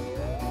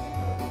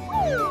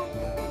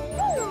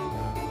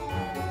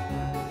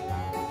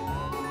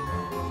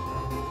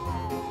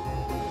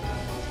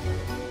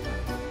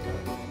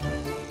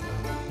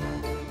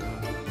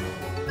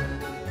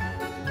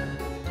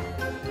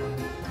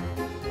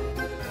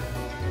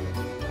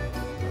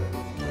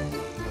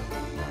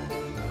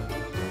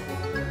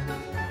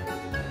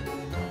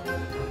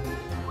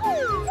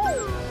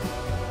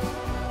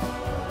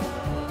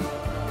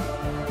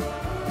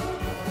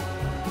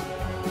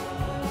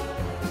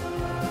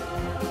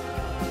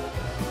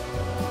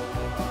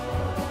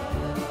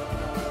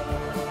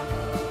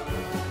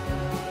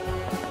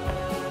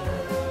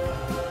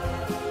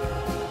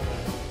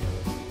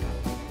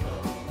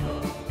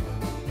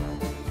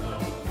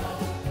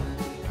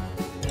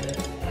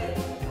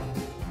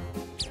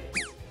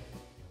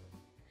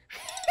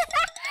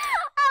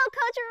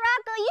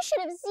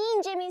 should have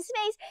seen Jimmy's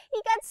face.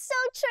 He got so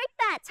tricked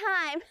that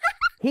time.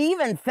 He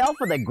even fell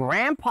for the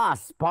Grandpa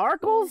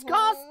Sparkles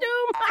costume?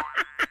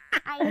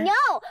 I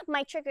know.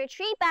 My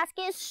trick-or-treat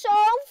basket is so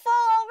full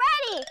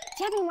already.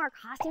 Do you have any more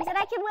costumes that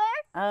I can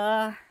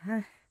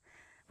wear?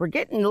 We're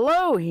getting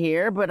low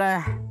here, but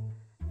I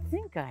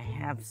think I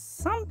have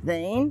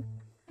something.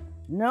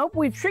 Nope,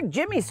 we've tricked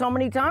Jimmy so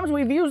many times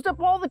we've used up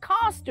all the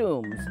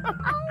costumes. Oh,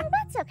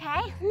 that's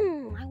okay.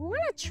 I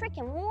want to trick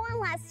him one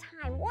last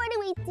time. What do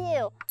we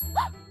do?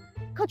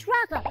 Coach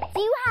Rocco,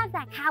 do you have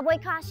that cowboy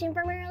costume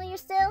from earlier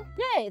still?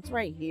 Yeah, it's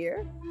right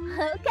here.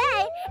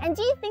 Okay, and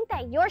do you think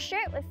that your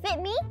shirt would fit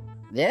me?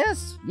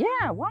 This?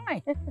 Yeah,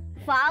 why?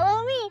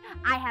 Follow me.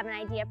 I have an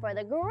idea for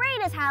the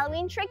greatest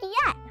Halloween trick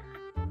yet.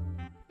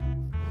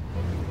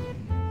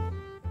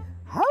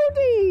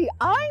 Howdy,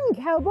 I'm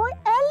Cowboy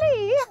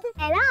Ellie.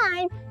 And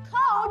I'm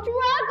Coach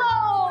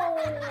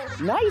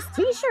Rocco. Nice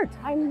t-shirt,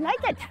 I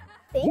like it.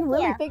 Thank you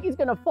really you. think he's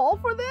gonna fall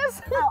for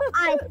this? Oh,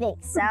 I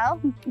think so.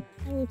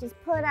 Let me just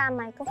put on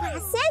my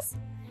glasses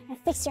and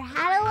fix your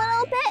hat a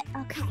little bit.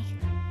 Okay.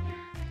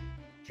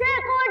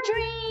 Trick or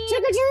treat!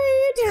 Trick or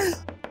treat!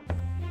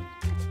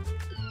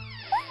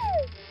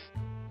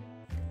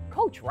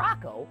 Coach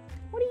Rocco,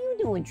 what are you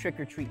doing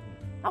trick-or-treating?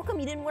 How come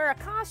you didn't wear a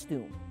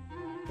costume?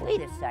 Wait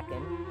a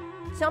second.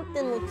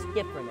 Something looks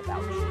different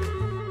about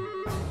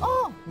you.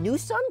 Oh, new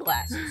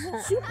sunglasses.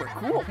 Super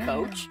cool,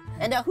 Coach.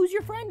 And who's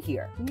your friend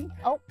here?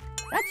 Oh,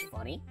 that's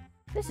funny.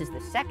 This is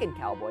the second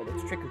cowboy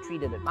that's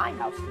trick-or-treated at my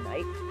house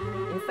tonight.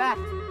 In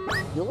fact,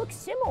 you look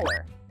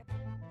similar.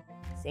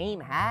 Same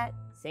hat,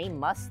 same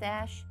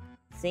mustache,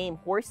 same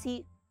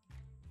horsey.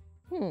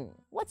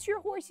 What's your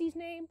horsey's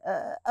name?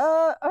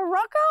 Rocco?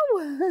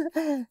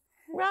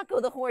 Rocco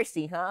the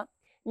horsey, huh?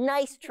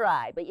 Nice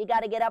try, but you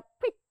gotta get up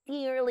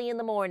pretty early in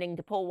the morning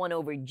to pull one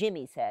over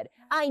Jimmy's head.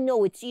 I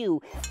know it's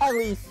you,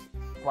 Ellie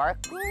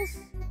Sparkles?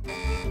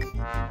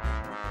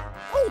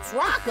 Coach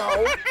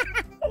Rocco?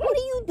 What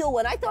are you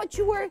doing? I thought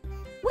you were...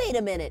 Wait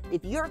a minute,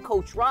 if you're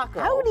Coach Rocco...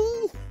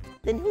 Howdy!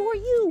 Then who are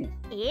you?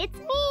 It's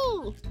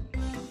me.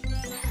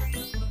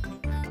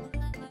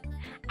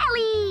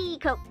 Ellie,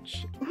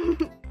 Coach.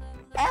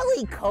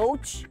 Ellie,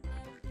 Coach?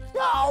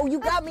 No, you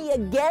got me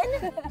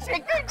again?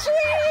 Trick or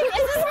treat!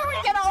 This is where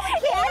we get all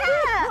the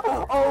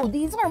candy! Oh,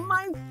 these are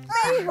my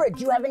favorite.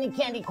 Do you have any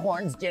candy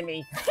corns,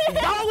 Jimmy?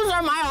 Those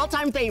are my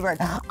all-time favorite.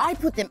 I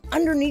put them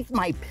underneath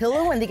my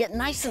pillow and they get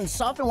nice and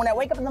soft, and when I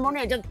wake up in the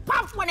morning, I just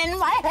pop one in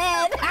my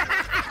head.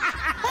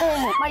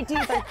 My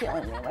teeth are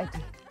killing me, my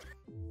teeth.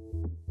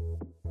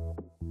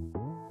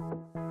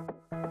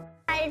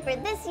 For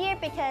this year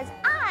because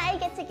I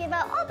get to give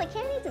out all the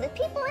candy to the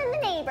people in the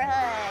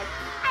neighborhood.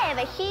 I have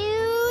a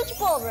huge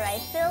bowl that I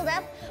filled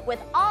up with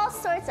all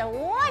sorts of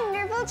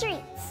wonderful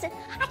treats.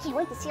 I can't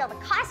wait to see all the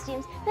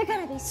costumes. They're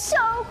gonna be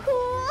so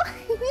cool.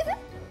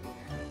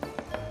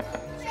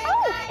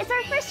 Oh, it's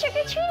our first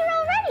trick-or-treater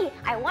already.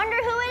 I wonder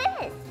who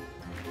it is.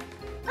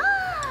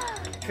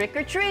 Trick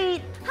or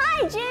treat!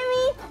 Hi,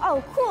 Jimmy.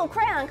 Oh, cool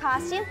crayon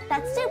costume.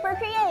 That's super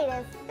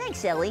creative.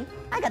 Thanks, Ellie.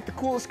 I got the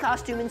coolest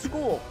costume in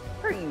school,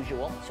 per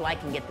usual, so I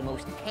can get the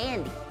most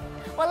candy.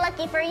 Well,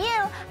 lucky for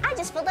you, I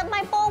just filled up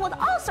my bowl with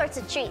all sorts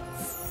of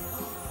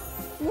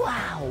treats.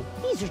 Wow,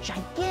 these are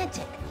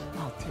gigantic.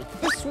 I'll take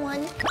this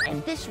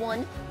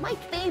one, my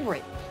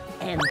favorite.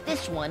 And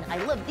this one, I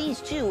love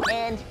these too,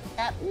 and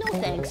no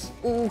thanks.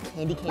 Ooh,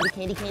 candy, candy,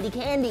 candy, candy,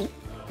 candy.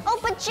 Oh,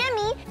 but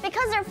Jimmy,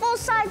 because they're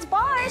full-size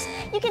bars,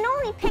 you can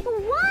only pick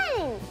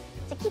one.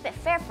 To keep it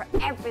fair for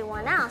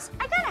everyone else,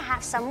 I gotta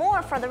have some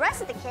more for the rest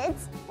of the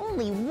kids.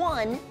 Only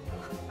one?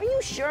 Are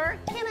you sure?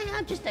 Can't I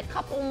have just a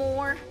couple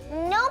more?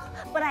 Nope,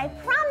 but I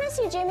promise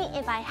you, Jimmy,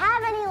 if I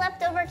have any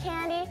leftover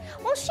candy,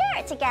 we'll share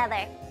it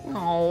together.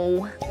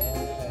 No.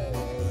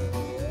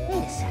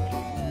 Wait a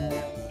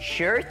second.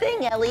 Sure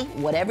thing, Ellie.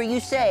 Whatever you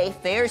say,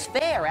 fair's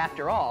fair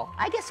after all.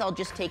 I guess I'll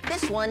just take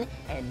this one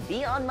and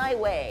be on my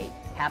way.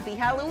 Happy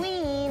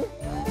Halloween!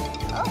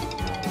 Oh.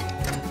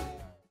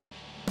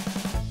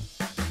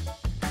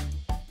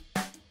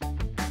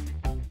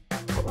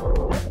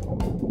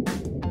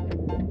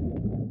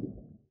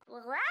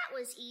 Well, that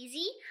was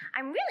easy.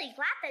 I'm really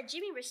glad that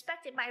Jimmy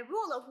respected my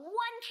rule of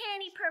one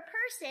candy per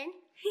person.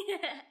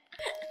 Trick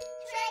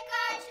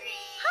or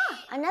treat! Huh,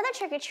 another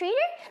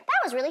trick-or-treater?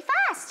 That was really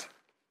fast.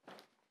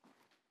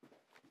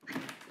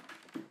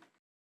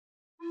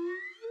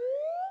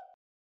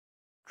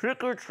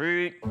 Trick or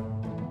treat.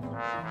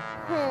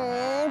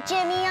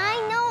 Jimmy,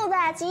 I know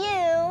that's you.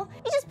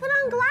 You just put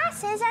on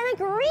glasses and a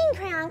green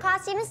crayon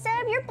costume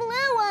instead of your blue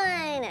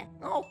one.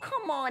 Oh,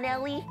 come on,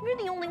 Ellie. You're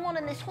the only one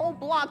in this whole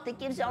block that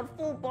gives out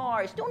full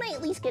bars. Don't I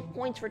at least get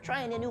points for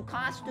trying a new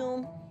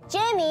costume?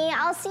 Jimmy,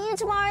 I'll see you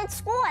tomorrow at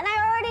school, and I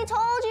already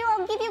told you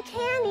I'll give you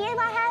candy if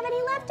I have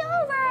any left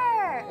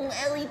over. Oh,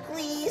 Ellie,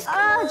 please. Oh,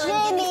 Come on,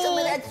 Jimmy. Give me some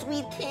of that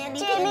sweet candy.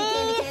 Jimmy.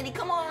 Candy, candy, candy.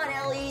 Come on,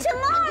 Ellie.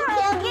 Tomorrow,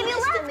 I'll give you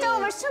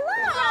leftovers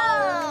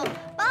tomorrow.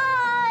 Bye.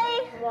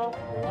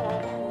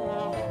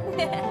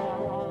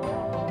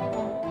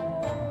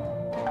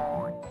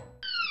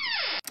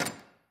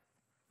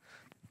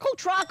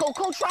 Coach Rocco,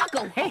 Coach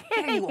Rocco. Hey,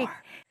 there you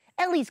are.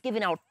 Ellie's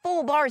giving out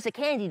full bars of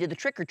candy to the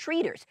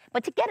trick-or-treaters,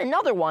 but to get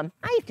another one,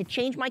 I have to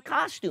change my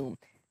costume.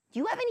 Do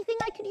you have anything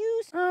I could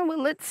use?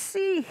 Well, let's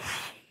see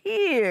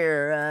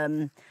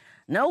here.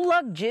 No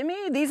luck,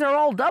 Jimmy. These are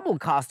all double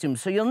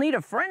costumes, so you'll need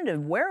a friend to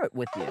wear it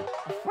with you.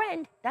 A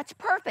friend? That's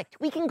perfect.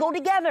 We can go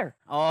together.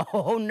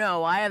 Oh,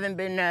 no, I haven't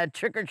been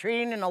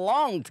trick-or-treating in a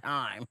long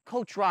time.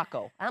 Coach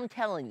Rocco, I'm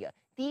telling you,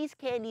 these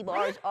candy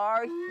bars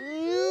are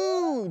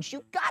huge.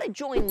 You gotta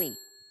join me.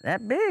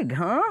 That big,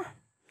 huh?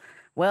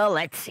 Well,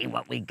 let's see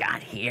what we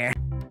got here.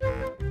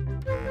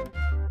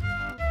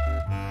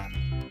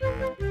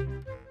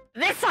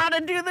 This ought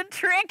to do the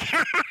trick.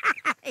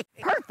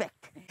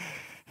 Perfect.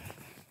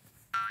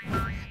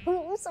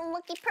 Ooh, some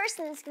lucky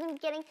person is going to be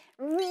getting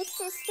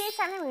Reese's Scoops.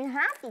 I haven't even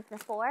had these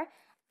before.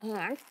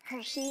 And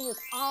Hershey's with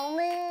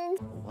almond.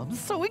 I'm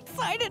so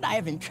excited. I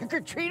haven't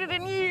trick-or-treated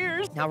in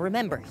years. Now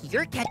remember,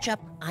 you're ketchup,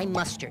 I'm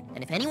mustard.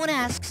 And if anyone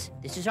asks,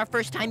 this is our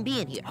first time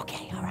being here.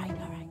 Okay, all right.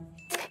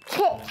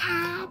 Kit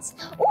Kats.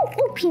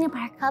 Ooh, peanut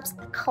butter cups.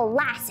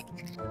 Classic.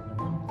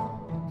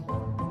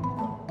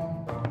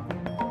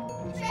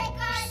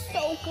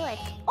 So good.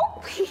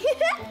 Oh!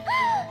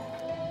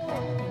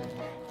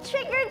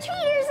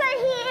 Trick-or-treaters are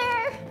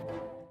here.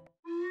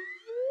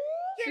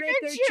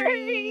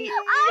 Trick-or-treat.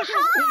 Oh,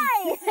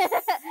 hi!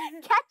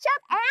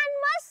 Ketchup and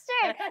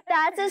mustard.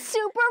 That's a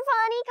super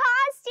funny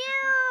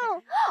costume.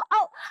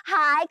 Oh,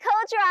 hi,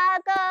 Coach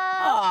Rocco.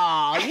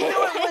 Oh, you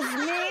knew it was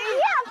me?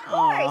 Yeah, of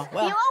course.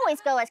 Well. You always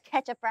go as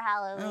ketchup for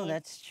Halloween. Oh,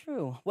 that's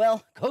true.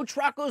 Well, Coach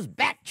Rocco's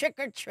back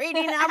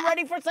trick-or-treating. I'm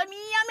ready for some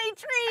yummy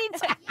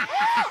treats. And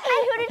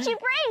who did you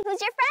bring?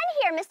 Who's your friend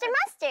here, Mr.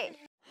 Mustard?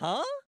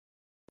 Huh?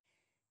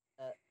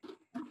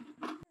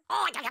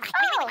 Oh,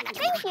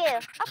 thank you.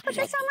 I'll put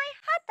this on my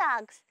hot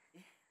dogs.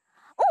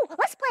 Oh,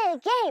 let's play a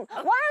game.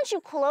 Why don't you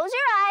close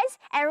your eyes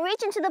and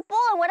reach into the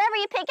bowl, and whatever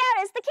you pick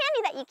out is the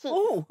candy that you keep.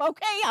 Ooh,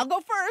 okay, I'll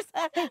go first.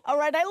 All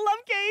right, I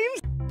love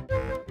games.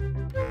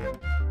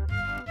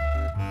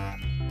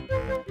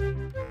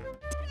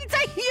 It's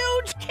a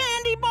huge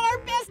candy bar.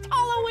 Best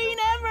Halloween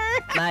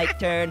ever. My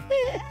turn.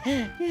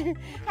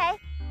 Okay.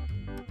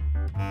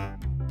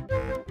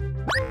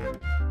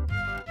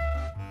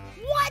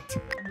 What?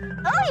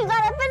 Oh, you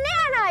got a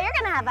banana. You're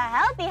gonna have a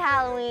healthy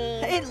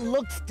Halloween. It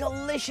looks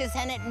delicious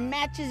and it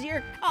matches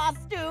your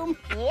costume.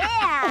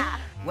 Yeah.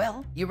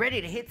 Well, you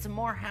ready to hit some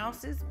more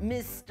houses,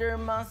 Mr.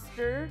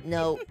 Mustard?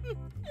 No.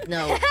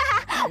 No.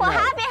 Well,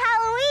 happy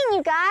Halloween,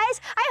 you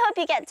guys. I hope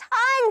you get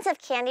tons of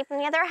candy from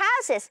the other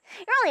houses.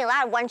 You're only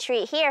allowed one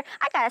treat here.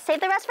 I gotta save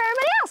the rest for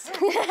everybody else.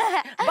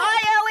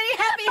 Bye, Ellie.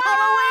 Happy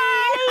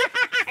Halloween.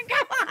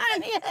 Come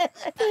on.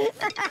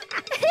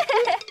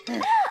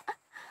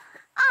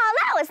 Oh,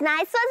 that was nice,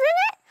 wasn't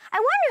it? I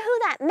wonder who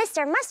that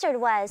Mr. Mustard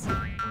was.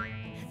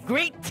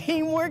 Great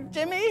teamwork,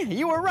 Jimmy.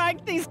 You were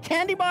right. These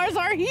candy bars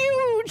are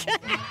huge.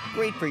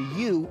 Great for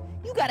you.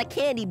 You got a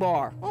candy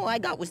bar. All I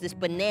got was this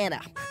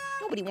banana.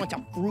 Nobody wants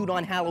a fruit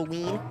on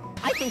Halloween.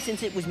 I think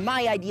since it was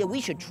my idea,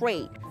 we should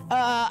trade.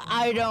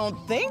 I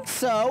don't think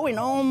so. In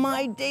all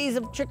my days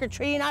of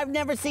trick-or-treating, I've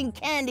never seen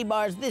candy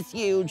bars this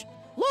huge.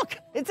 Look,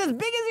 it's as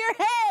big as your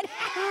head.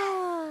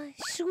 Ah,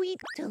 sweet,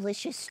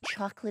 delicious,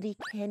 chocolatey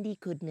candy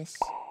goodness.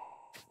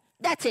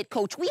 That's it,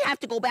 Coach. We have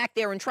to go back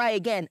there and try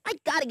again. I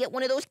gotta get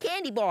one of those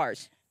candy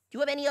bars. Do you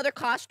have any other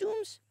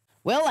costumes?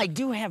 Well, I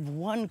do have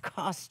one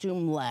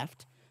costume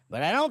left,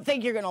 but I don't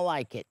think you're gonna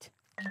like it.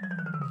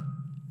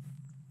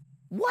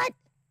 What?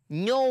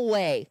 No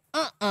way.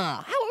 How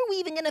are we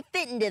even gonna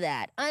fit into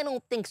that? I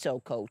don't think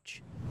so,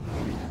 Coach.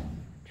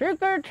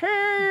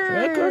 Trick-or-treat!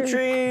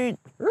 Trick-or-treat!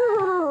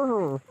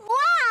 Wow,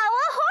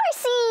 a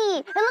horsey!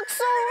 It looks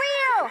so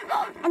real.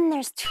 And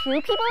there's 2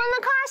 people in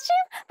the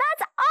costume?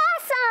 That's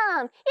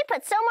awesome! You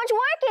put so much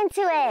work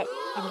into it.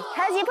 And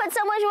because you put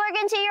so much work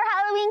into your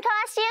Halloween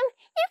costume,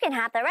 you can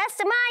have the rest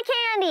of my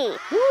candy.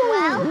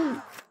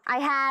 Well, I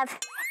have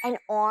an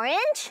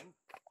orange,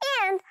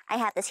 and I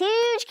have this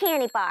huge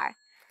candy bar.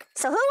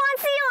 So who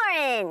wants the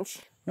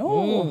orange?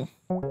 No.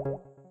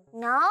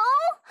 No?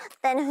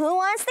 Then who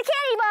wants the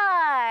candy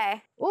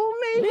bar? Oh,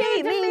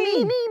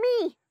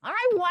 me.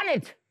 I want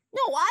it.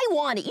 No, I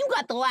want it. You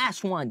got the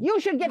last one. You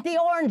should get the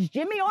orange,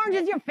 Jimmy. Orange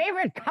is your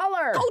favorite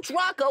color. Coach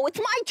Rocco, it's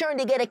my turn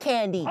to get a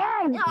candy.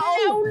 Oh,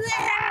 no.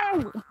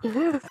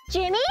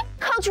 Jimmy?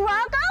 Coach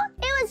Rocco?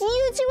 It was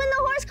you 2 in the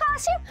horse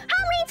costume?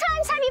 How many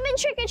times have you been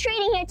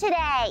trick-or-treating here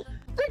today?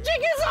 The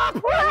jig is up.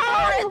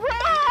 Run!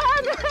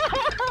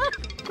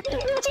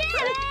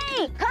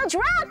 Jimmy! Coach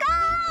Rocco!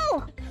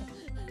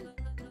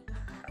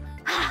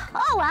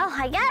 Oh, well,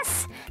 I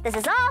guess this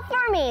is all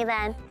for me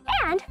then.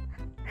 And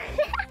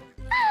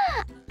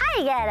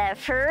I get a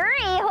free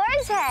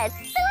horse head.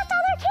 They left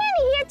all their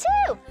candy here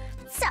too.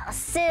 So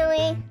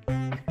silly.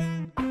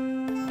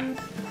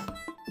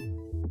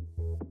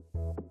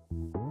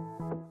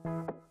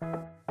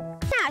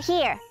 Now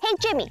here. Hey,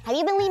 Jimmy, have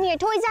you been leaving your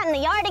toys out in the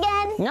yard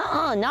again?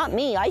 No, not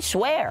me, I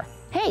swear.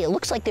 Hey, it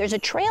looks like there's a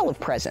trail of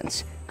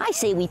presents. I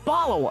say we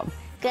follow them.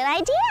 Good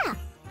idea.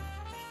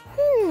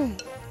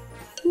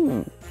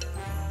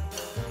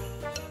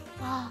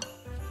 Oh,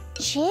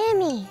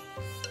 Jimmy,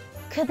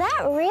 could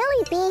that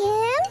really be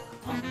him?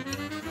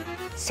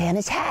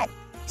 Santa's hat.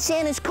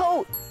 Santa's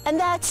coat. And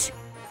that's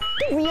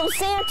the real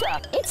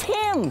Santa. It's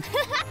him.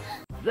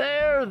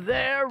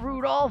 There,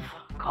 Rudolph.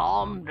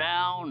 Calm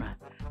down.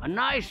 A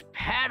nice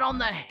pat on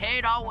the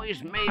head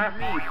always made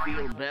me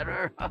feel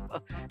better.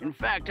 In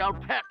fact, I'll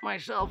pat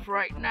myself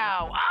right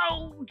now.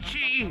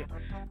 Ouchie!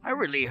 I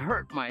really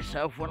hurt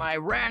myself when I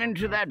ran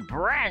into that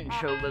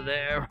branch over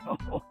there.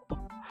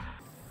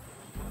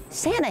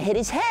 Santa hit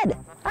his head.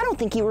 I don't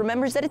think he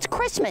remembers that it's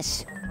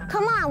Christmas.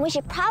 Come on, we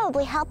should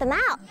probably help him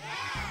out.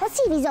 Let's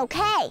see if he's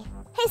okay.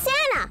 Hey,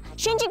 Santa,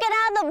 shouldn't you get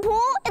out of the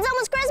pool? It's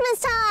almost Christmas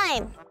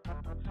time.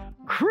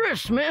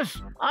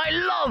 Christmas? I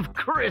love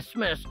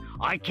Christmas.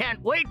 I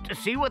can't wait to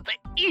see what the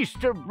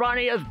Easter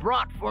Bunny has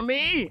brought for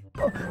me.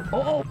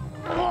 Santa,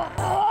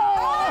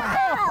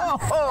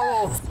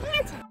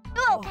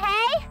 you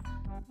okay?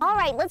 All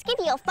right, let's give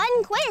you a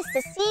fun quiz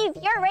to see if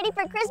you're ready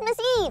for Christmas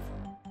Eve.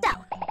 So,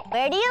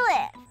 where do you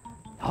live?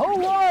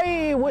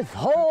 Hawaii with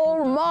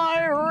all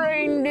my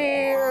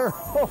reindeer.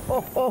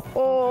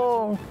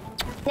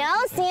 No,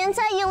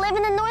 Santa, you live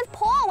in the North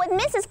Pole with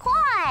Mrs.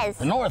 Claus.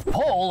 The North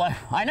Pole?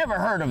 I never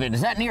heard of it. Is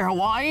that near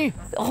Hawaii?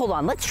 Hold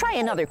on, let's try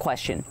another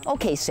question.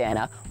 Okay,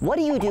 Santa, what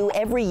do you do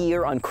every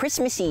year on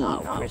Christmas Eve? Oh,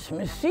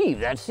 Christmas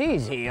Eve, that's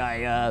easy.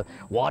 I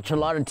watch a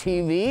lot of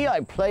TV, I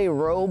play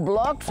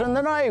Roblox, and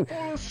then I...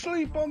 Fall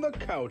asleep on the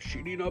couch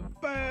eating a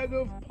bag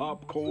of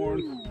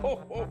popcorn.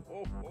 Ho, ho,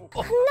 ho,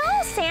 ho.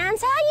 No,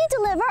 Santa, you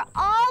deliver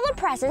all the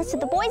presents to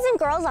the boys and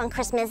girls on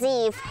Christmas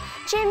Eve.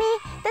 Jimmy,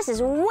 this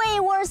is way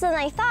worse than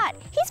I thought.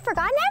 He's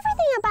forgotten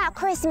everything about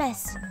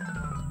Christmas.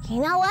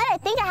 You know what? I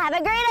think I have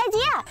a great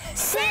idea.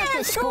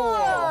 Santa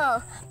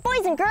School!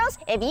 Boys and girls,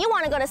 if you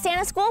want to go to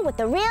Santa School with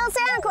the real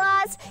Santa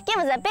Claus, give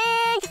us a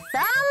big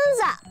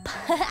thumbs up.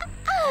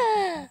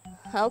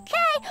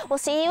 Okay, we'll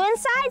see you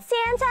inside,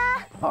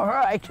 Santa. All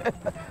right.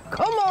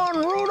 Come on,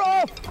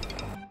 Rudolph.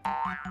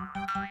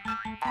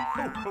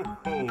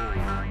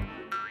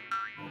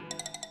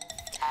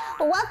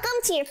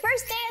 Welcome to your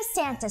first day of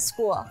Santa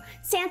School.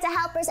 Santa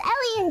helpers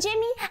Ellie and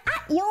Jimmy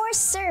at your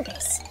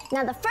service.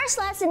 Now the first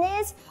lesson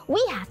is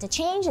we have to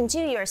change into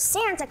your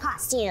Santa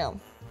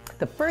costume.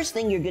 The first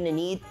thing you're gonna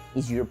need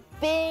is your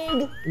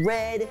big,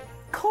 red,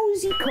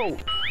 cozy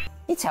coat.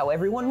 It's how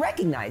everyone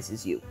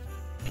recognizes you.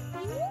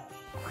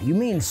 You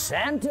mean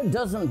Santa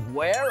doesn't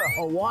wear a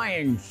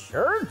Hawaiian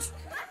shirt?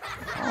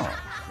 Oh,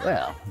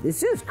 well,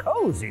 this is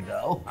cozy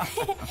though.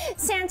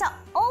 Santa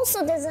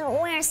also doesn't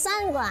wear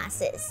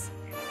sunglasses.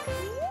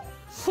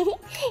 He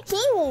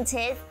needs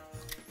his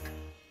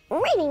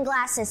reading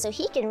glasses so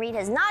he can read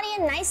his naughty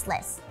and nice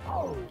list.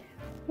 Oh,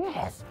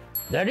 yes,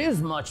 that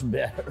is much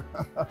better.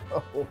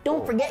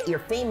 Don't forget your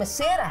famous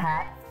Santa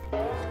hat.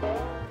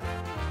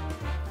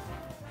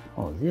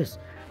 Oh, this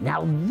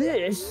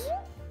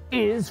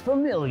is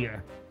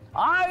familiar.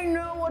 I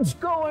know what's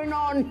going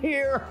on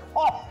here.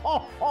 Ho, ho,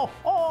 ho,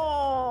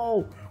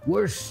 ho.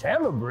 We're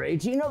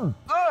celebrating a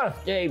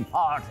birthday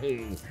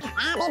party.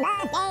 Happy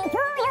birthday to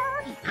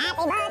you!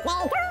 Happy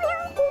birthday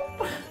to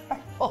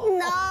you!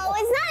 No,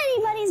 it's not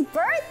anybody's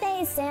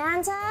birthday,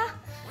 Santa.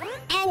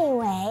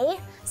 Anyway,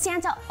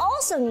 Santa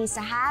also needs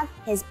to have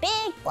his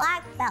big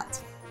black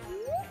belt.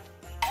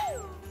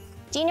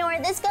 Do you know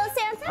where this goes,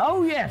 Santa?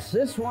 Oh yes,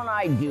 this one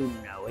I do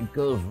know. It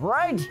goes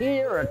right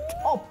here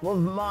atop of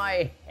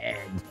my head.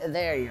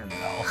 There you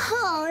go.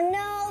 Oh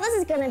no, this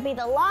is gonna be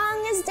the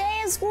longest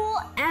day of school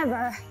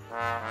ever.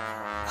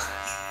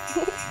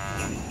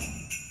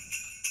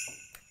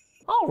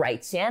 All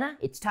right, Santa,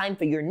 it's time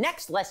for your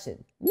next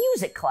lesson,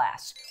 music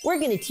class. We're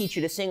gonna teach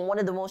you to sing one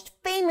of the most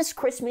famous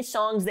Christmas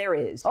songs there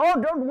is. Oh,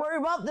 don't worry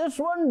about this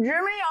one,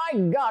 Jimmy. I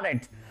got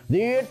it. The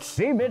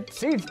itsy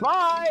bitsy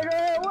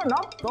spider went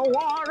up the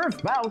water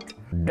spout.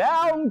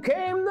 Down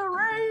came the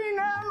rain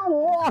and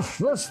washed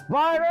the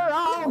spider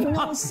out.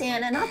 No,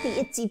 Santa, not the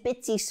itsy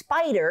bitsy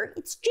spider.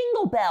 It's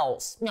Jingle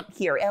Bells. No,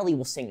 here, Ellie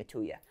will sing it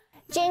to you.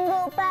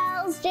 Jingle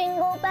bells,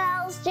 jingle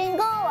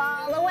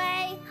all the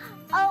way.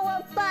 Oh,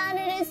 what fun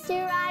it is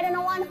to ride in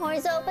a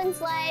one-horse open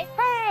sleigh.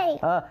 Hey!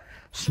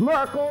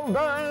 Smirkle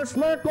there,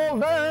 smirkle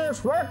there,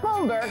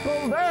 smirkle there,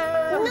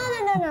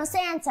 there. No,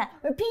 Santa.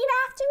 Repeat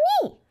after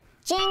me.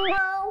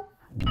 Jingle.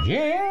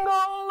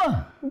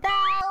 Jingle.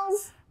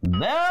 Bells.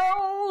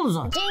 Bells.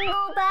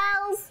 Jingle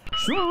bells.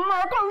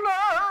 Smirkle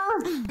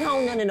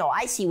there. No.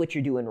 I see what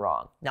you're doing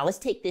wrong. Now let's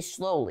take this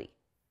slowly.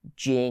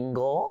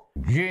 Jingle.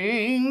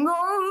 Jingle.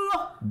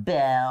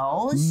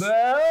 Bells.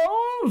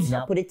 Bells.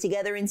 Now put it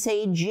together and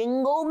say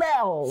Jingle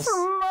Bells.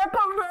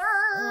 Smirkle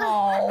there.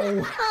 Oh.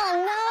 Oh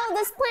no,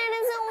 this plan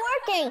isn't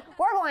working.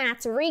 We're going to have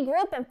to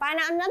regroup and find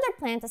out another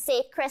plan to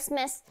save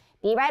Christmas.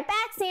 Be right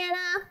back,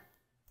 Santa.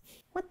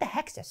 What the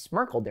heck's a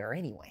smirkledare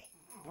anyway?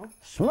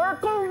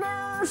 Smirkle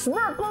there,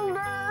 smirkle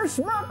there,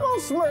 smirkle,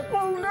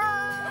 smirkle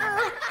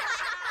there.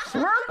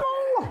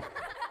 Smirkle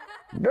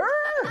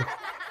there.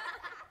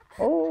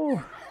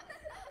 Oh.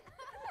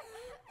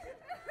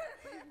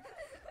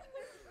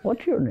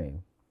 What's your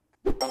name?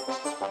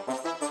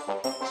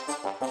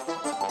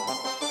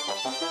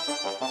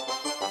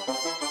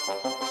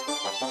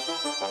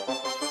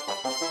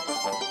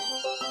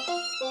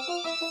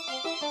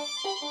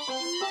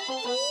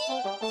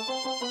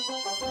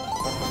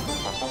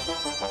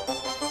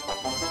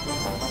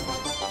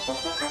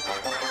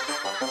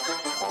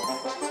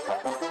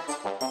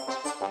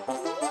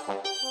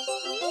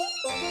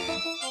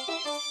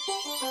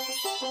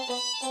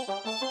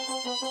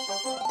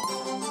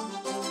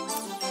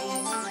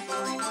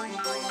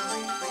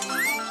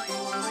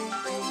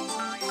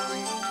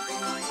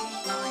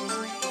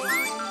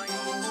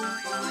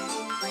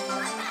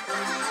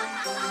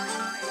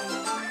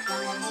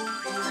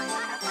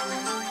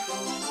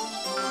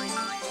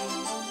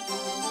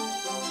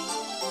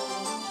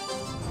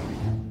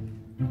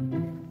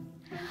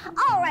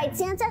 right,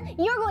 Santa,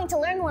 you're going to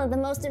learn one of the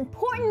most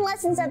important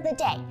lessons of the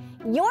day.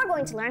 You're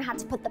going to learn how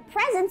to put the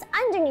presents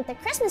underneath the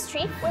Christmas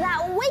tree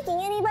without waking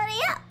anybody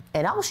up.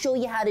 And I'll show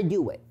you how to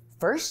do it.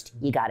 First,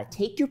 you gotta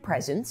take your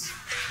presents,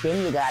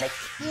 then you gotta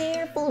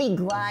carefully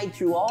glide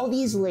through all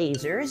these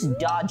lasers,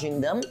 dodging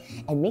them,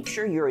 and make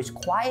sure you're as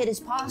quiet as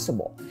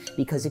possible.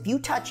 Because if you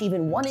touch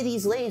even one of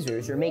these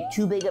lasers or make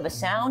too big of a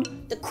sound,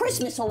 the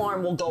Christmas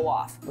alarm will go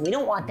off. And we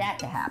don't want that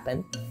to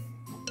happen.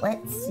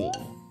 Let's see.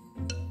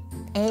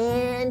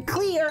 And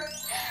clear.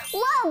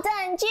 Well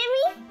done,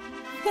 Jimmy.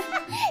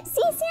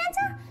 See,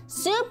 Santa?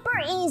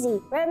 Super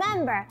easy.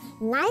 Remember,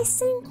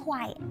 nice and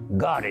quiet.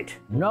 Got it.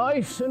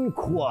 Nice and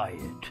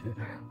quiet.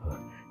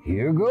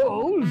 Here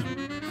goes.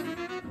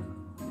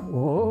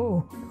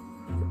 Oh.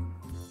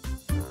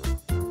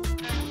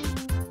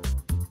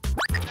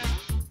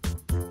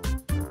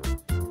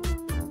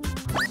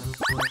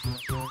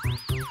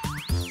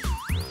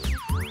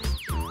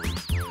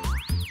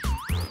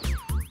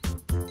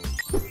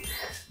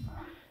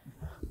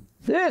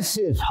 This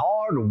is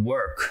hard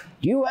work.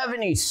 Do you have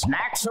any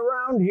snacks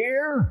around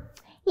here?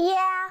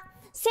 Yeah.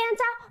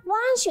 Santa,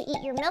 why don't you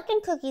eat your milk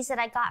and cookies that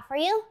I got for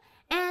you?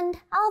 And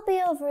I'll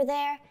be over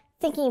there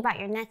thinking about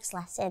your next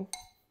lesson.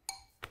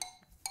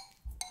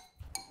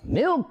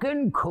 Milk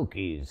and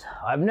cookies.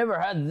 I've never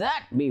had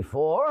that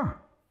before.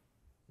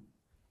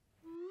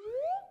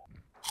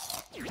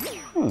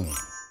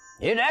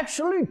 It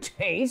actually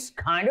tastes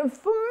kind of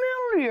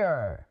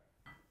familiar.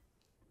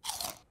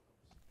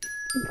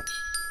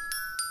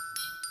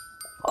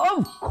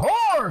 Of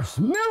course!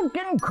 Milk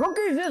and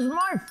cookies is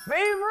my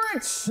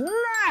favorite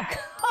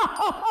snack!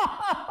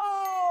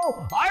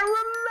 I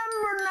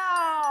remember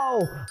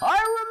now! I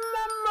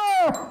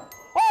remember!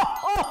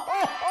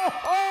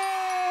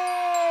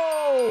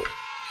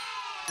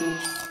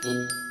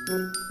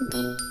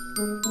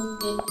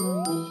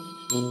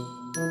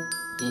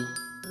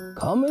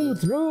 Coming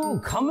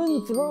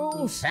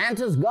through,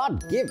 Santa's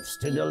got gifts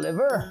to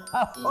deliver.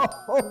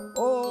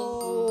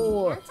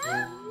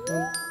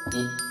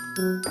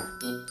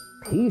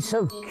 Piece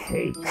of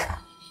cake.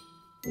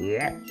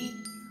 Yeah.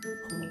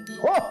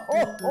 Ho,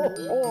 ho, ho,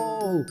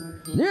 ho.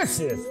 This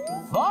is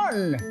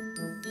fun.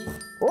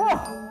 Oh,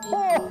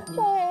 ho,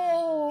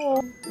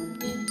 ho.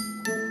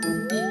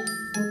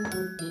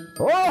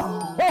 Oh,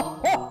 ho,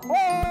 ho,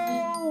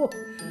 ho.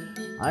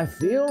 I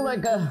feel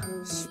like a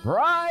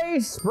spry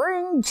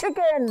spring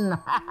chicken.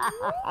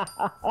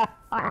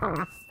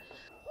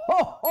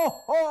 Ho, ho,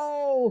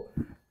 ho.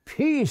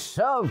 Piece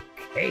of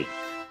cake.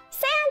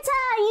 Santa,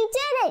 you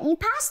did it! You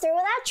passed through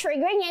without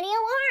triggering any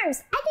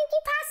alarms. I think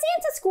you passed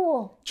Santa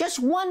school. Just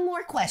one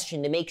more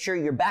question to make sure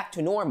you're back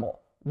to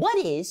normal. What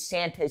is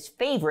Santa's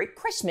favorite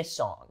Christmas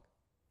song?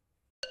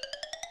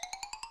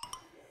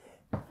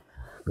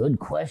 Good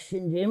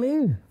question,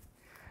 Jimmy.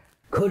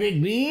 Could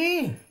it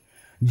be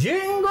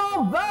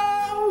Jingle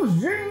bells,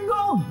 jingle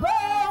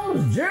all the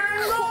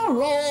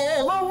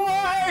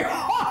way?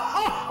 Ho,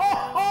 ho, ho,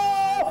 ho.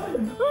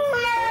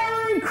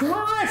 Merry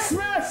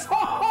Christmas! Ho,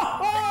 ho,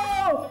 ho.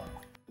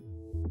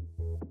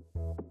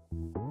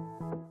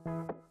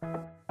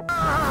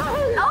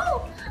 Oh!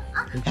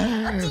 Do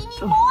you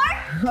need more?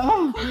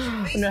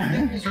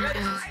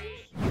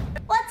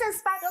 What's up,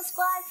 Sparkle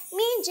Squad?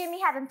 Me and Jimmy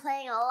have been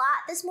playing a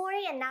lot this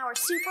morning, and now we're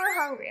super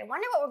hungry. I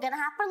wonder what we're gonna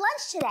have for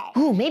lunch today.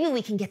 Ooh, maybe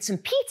we can get some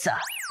pizza.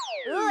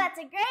 Ooh, that's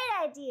a great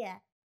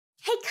idea.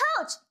 Hey,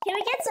 Coach, can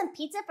we get some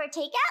pizza for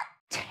takeout?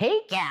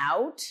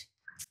 Takeout?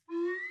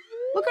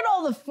 Look at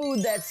all the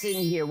food that's in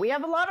here. We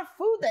have a lot of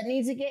food that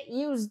needs to get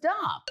used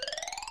up.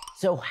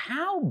 So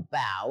how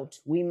about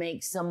we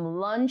make some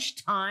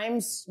lunchtime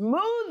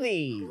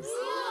smoothies?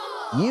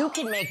 You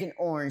can make an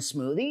orange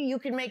smoothie, you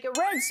can make a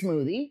red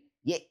smoothie.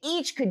 You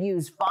each could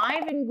use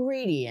 5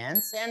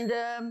 ingredients,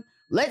 and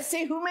let's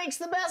see who makes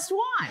the best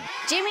one.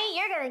 Jimmy,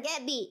 you're gonna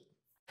get beat.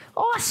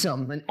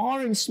 Awesome, an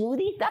orange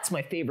smoothie? That's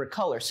my favorite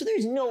color, so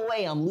there's no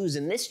way I'm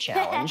losing this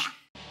challenge.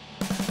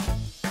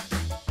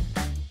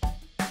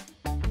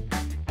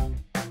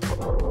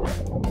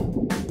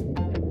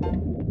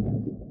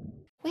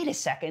 Wait a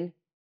second,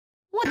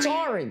 what's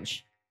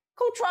orange?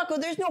 Coach Rocco,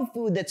 there's no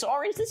food that's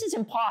orange. This is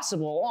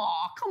impossible.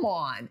 Aw, come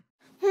on.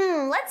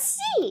 Let's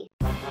see.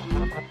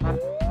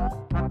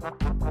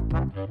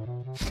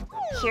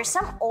 Here's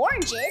some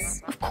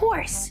oranges. Of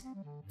course.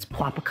 Let's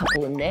plop a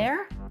couple in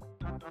there.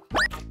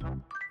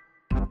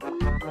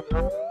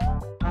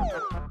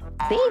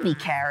 Baby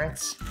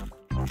carrots.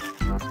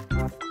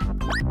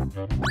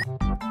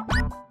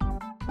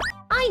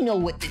 I know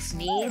what this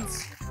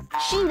needs.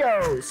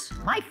 Cheetos,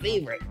 my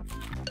favorite.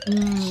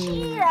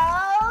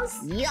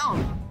 Cheetos.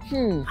 Yum.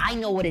 I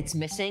know what it's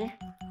missing.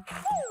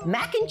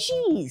 Mac and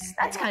cheese.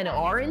 That's kind of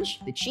orange.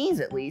 The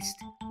cheese, at least.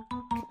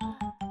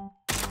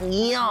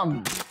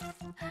 Yum.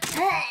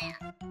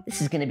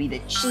 This is gonna be the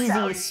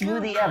cheesiest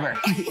smoothie ever.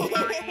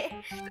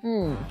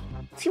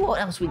 See what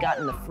else we got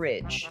in the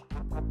fridge.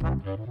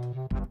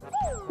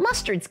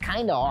 Mustard's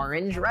kind of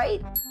orange,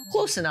 right?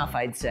 Close enough,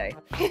 I'd say.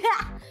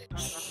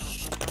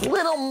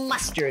 Little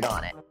mustard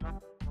on it.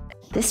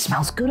 This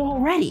smells good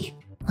already.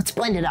 Let's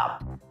blend it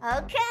up.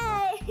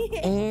 Okay.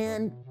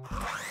 And...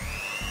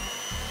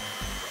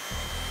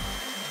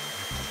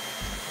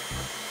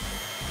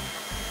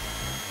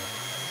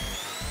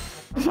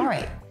 all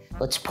right,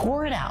 let's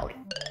pour it out.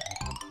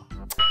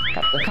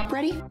 Got the cup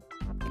ready?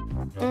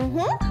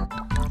 Mm-hmm.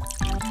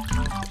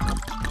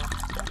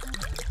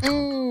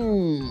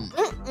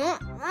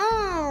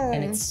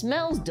 And it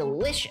smells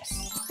delicious.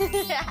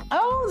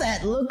 Oh,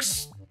 that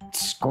looks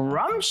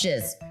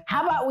scrumptious.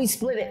 How about we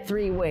split it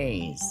 3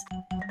 ways?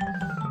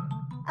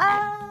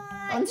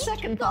 On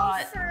second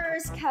thought.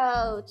 First,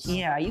 Coach.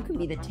 Yeah, you can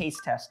be the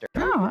taste tester.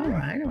 Oh, all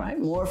right.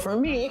 More for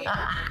me.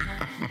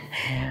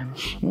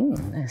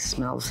 This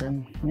smells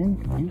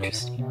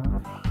interesting.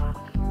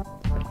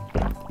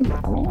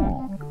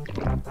 Oh.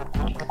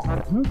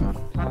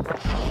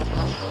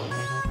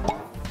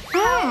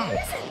 What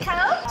is it,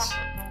 Coach?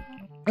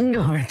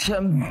 No, it's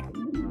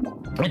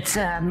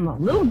a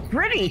little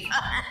pretty.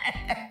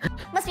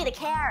 Must be the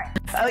carrot.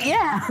 Oh,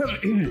 yeah.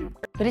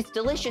 But it's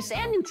delicious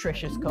and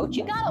nutritious, Coach.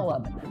 You gotta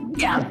love it.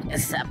 Yeah,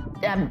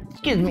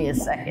 excuse me a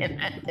second.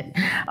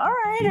 All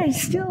right, I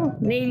still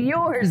need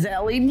yours,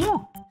 Ellie.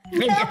 No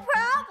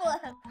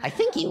problem. I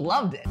think he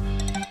loved it.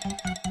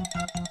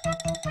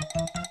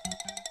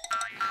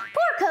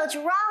 Poor Coach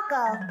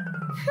Rocco.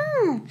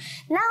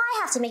 Now I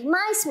have to make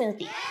my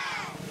smoothie.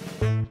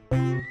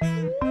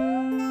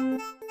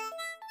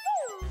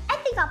 I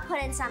think I'll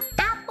put in some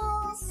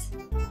apples,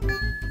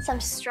 some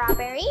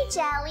strawberry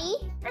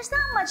jelly. There's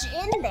not much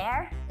in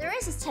there. There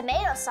is this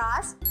tomato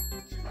sauce.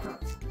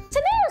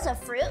 Tomatoes are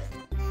fruit.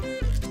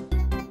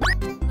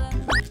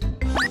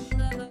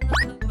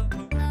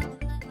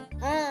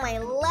 I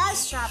love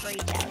strawberry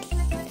jelly.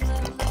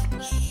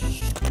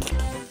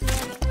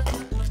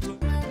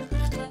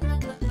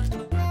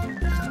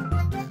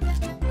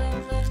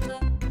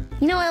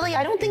 You know, Ellie,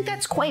 I don't think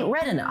that's quite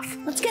red enough.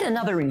 Let's get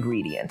another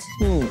ingredient.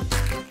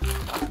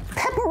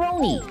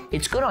 Pepperoni.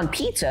 It's good on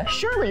pizza.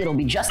 Surely it'll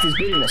be just as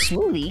good in a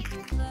smoothie.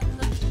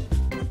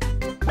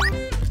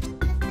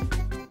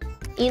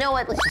 You know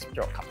what? Let's just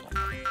throw a couple.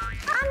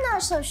 I'm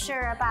not so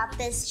sure about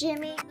this,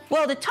 Jimmy.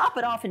 Well, to top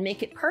it off and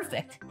make it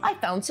perfect, I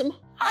found some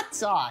hot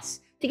sauce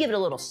to give it a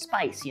little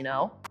spice, you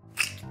know?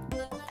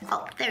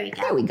 Oh, there you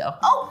go. There we go.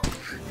 Oh,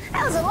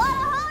 that was a lot of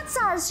hot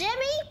sauce,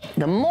 Jimmy.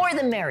 The more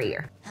the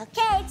merrier.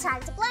 Okay,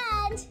 time to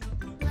blend.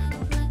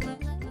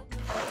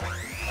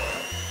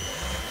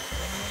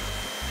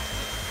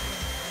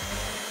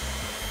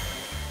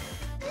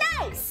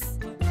 Nice.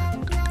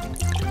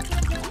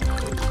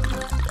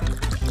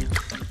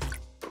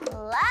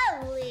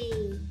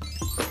 Lovely.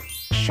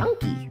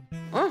 Chunky.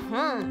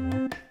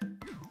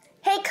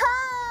 Hey,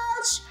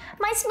 Coach,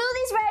 my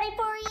smoothie's ready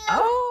for you.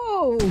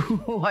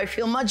 Oh, I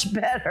feel much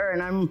better,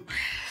 and I'm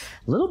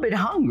a little bit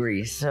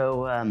hungry.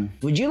 So,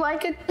 would you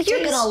like it?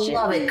 You're gonna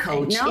love it,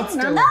 Coach. No, It's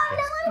no, delicious.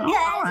 I'm good.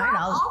 All right,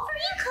 all for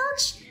you,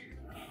 Coach.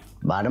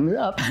 Bottoms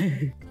up.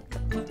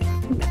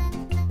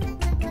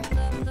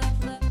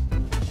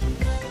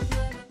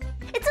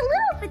 It's a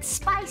little bit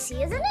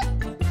spicy, isn't it?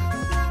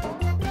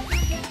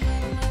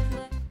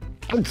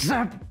 It's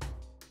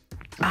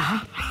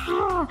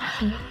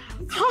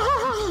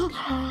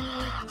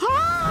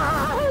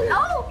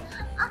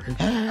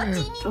Do you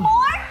need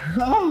more?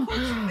 Oh,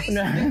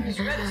 no.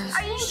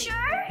 Are you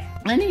sure?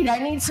 I need water.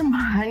 I need some.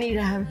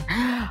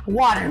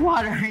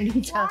 Water?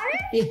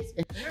 Yes.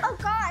 Oh,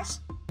 gosh.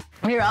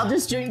 Here, I'll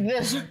just drink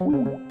this.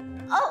 Oh,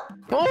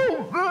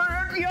 Oh,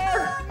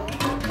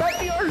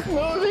 that's your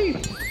smoothie.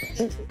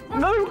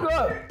 No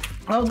good.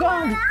 Oh,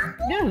 God.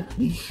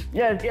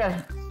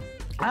 Yes.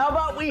 How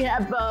about we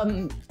have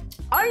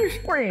ice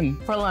cream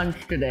for lunch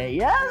today?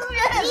 Yes.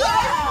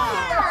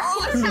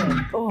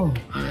 Oh,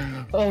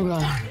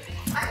 God.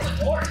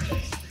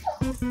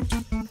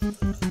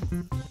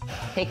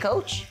 Hey,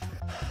 Coach.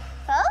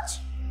 Coach?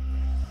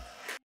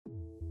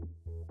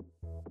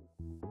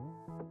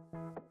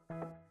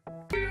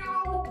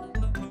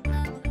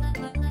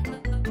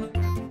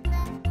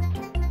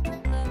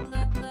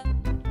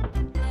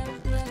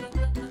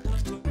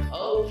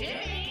 Oh,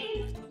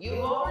 Jimmy, you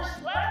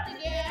overslept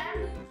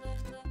again.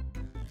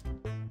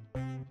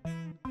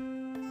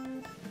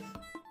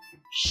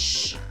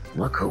 Shh,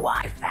 look who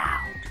I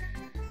found.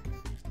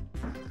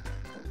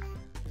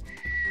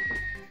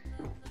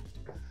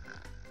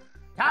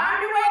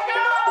 Time to wake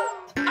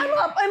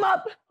up! I'm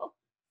up. Oh,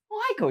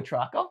 hi, Coach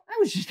Rocco. I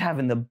was just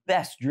having the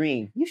best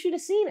dream. You should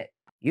have seen it.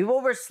 You've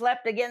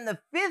overslept again the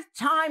 5th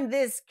time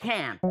this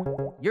camp.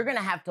 You're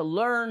gonna have to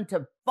learn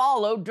to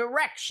follow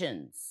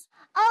directions.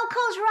 Oh,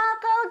 Coach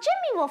Rocco,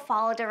 Jimmy will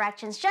follow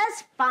directions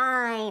just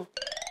fine.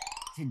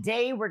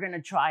 Today, we're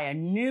gonna try a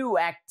new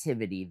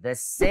activity, the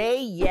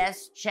Say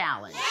Yes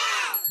Challenge.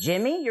 Yes!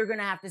 Jimmy, you're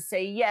gonna have to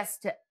say yes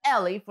to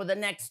Ellie for the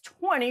next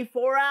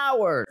 24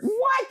 hours.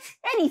 What?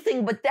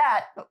 Anything but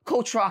that.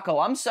 Coach Rocco,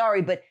 I'm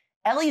sorry, but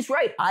Ellie's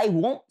right. I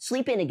won't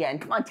sleep in again.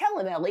 Come on, tell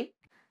him, Ellie.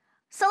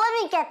 So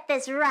let me get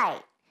this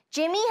right.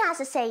 Jimmy has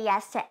to say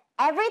yes to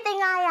everything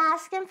I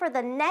ask him for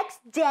the next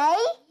day?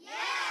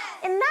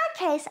 Yes! In that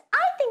case,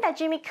 I think that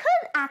Jimmy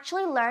could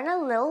actually learn a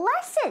little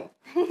lesson.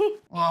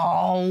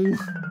 Oh.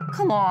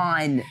 Come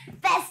on.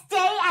 Best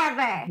day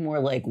ever. More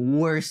like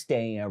worst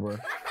day ever.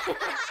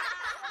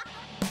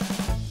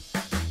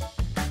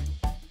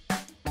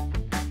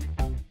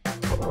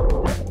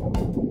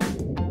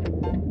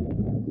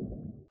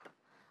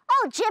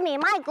 Oh, Jimmy,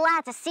 am I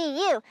glad to see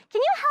you.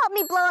 Can you help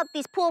me blow up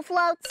these pool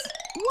floats?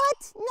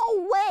 What?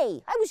 No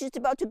way. I was just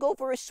about to go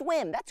for a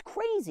swim. That's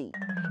crazy.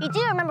 You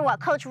do remember what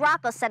Coach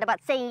Rocco said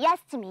about saying yes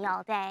to me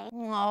all day.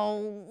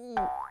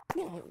 Oh.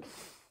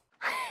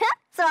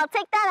 So I'll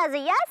take that as a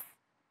yes?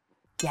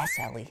 Yes,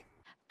 Ellie.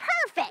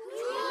 Perfect.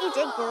 You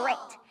did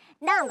great.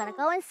 Now I'm gonna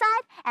go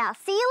inside and I'll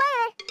see you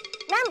later.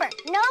 Remember,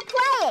 no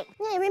playing.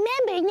 Yeah,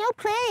 remember, no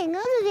playing.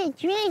 Other than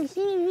drinks.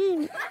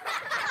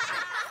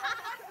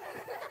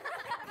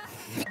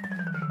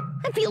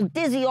 I feel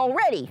dizzy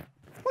already.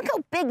 Look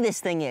how big this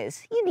thing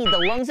is. You need the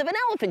lungs of an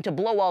elephant to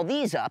blow all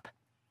these up.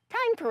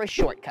 Time for a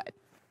shortcut.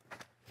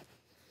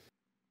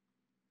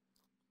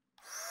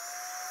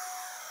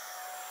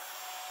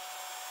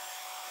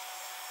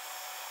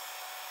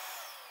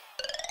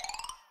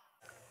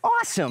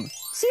 Awesome.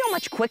 See how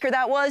much quicker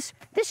that was?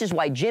 This is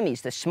why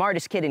Jimmy's the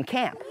smartest kid in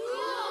camp.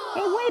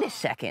 Hey, wait a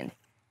second.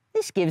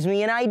 This gives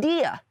me an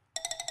idea.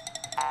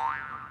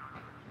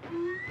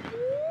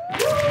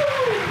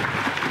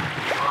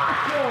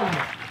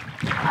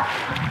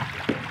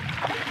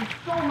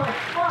 So much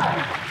fun.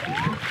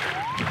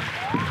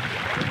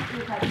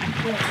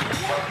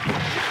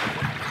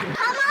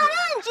 Come on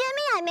in,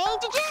 Jimmy. I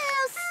made you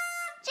juice.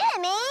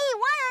 Jimmy,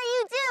 what are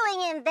you doing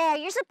in there?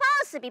 You're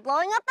supposed to be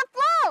blowing up the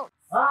float.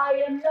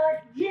 I am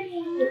not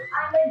Jimmy.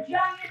 I'm a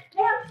giant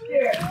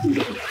hamster.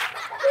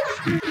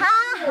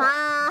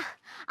 Ha.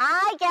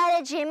 I get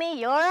it, Jimmy.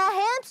 You're a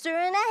hamster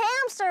in a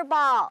hamster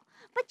ball.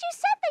 But you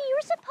said that you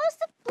were supposed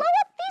to blow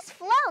up these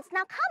floats.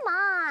 Now, come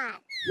on.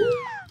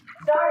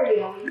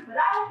 Sorry, Ellie, but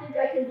I don't think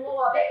I can blow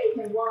up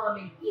anything while I'm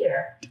in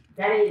here.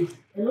 That is,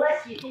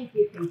 unless you think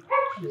you can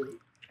catch me.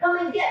 Come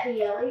and get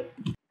me, Ellie.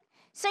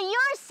 So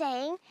you're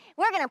saying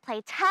we're going to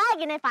play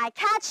tag, and if I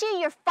catch you,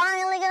 you're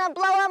finally going to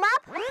blow them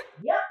up?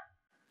 Yep.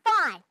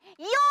 Fine.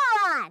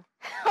 You're on.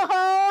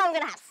 Oh, I'm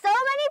going to have so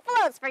many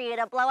floats for you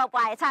to blow up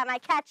by the time I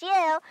catch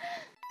you.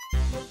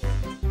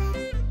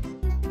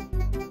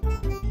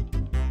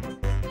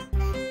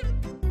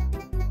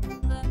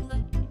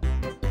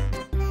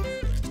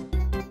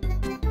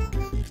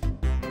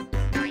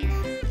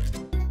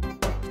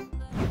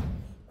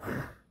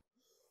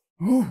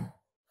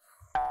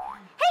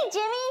 Hey,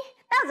 Jimmy,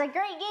 that was a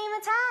great game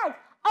of tag.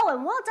 Oh,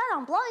 and well done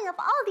on blowing up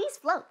all these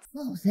floats.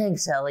 Oh,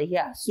 thanks, Ellie.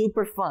 Yeah,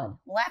 super fun.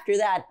 Well, after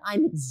that,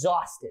 I'm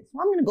exhausted, so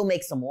I'm gonna go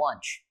make some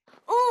lunch.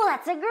 Ooh,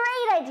 that's a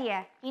great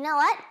idea. You know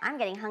what? I'm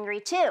getting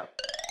hungry too.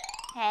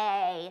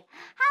 Hey,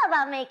 how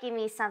about making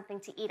me something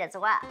to eat as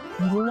well?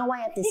 You know I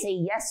have to say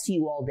yes to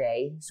you all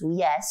day, so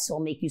yes, I'll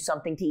make you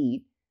something to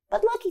eat.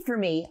 But lucky for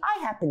me, I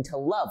happen to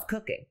love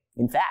cooking.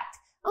 In fact,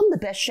 I'm the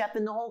best chef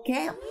in the whole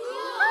camp.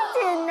 I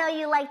didn't know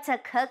you liked to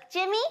cook,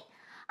 Jimmy.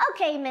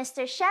 Okay,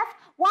 Mr. Chef,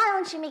 why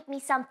don't you make me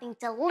something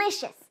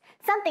delicious?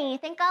 Something you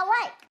think I'll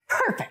like.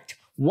 Perfect.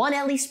 One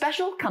Ellie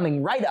special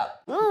coming right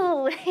up.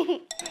 Ooh.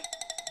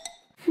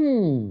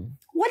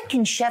 What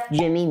can Chef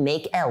Jimmy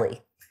make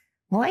Ellie?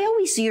 Well, I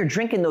always see her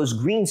drinking those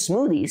green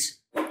smoothies.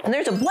 And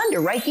there's a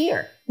blender right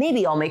here.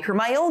 Maybe I'll make her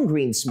my own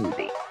green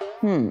smoothie.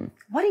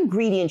 What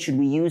ingredient should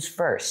we use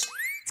first?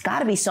 It's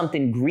gotta be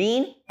something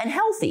green and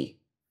healthy.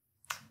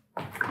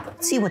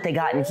 Let's see what they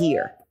got in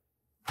here.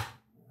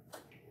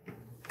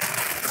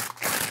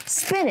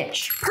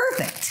 Spinach,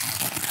 perfect.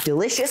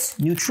 Delicious,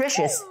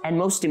 nutritious, and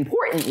most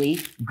importantly,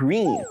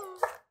 green.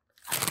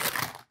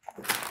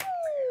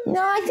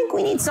 No, I think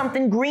we need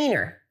something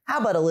greener. How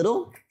about a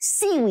little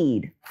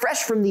seaweed,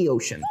 fresh from the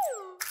ocean?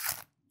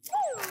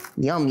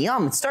 Yum,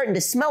 yum, it's starting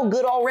to smell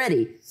good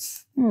already.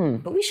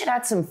 But we should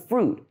add some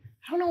fruit.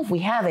 I don't know if we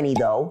have any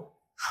though.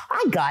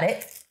 I got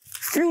it.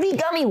 Fruity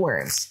gummy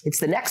worms. It's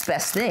the next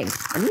best thing.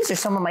 And these are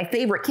some of my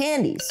favorite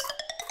candies.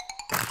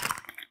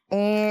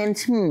 And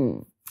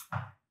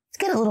let's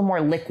get a little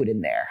more liquid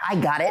in there. I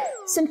got it.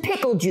 Some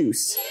pickle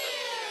juice.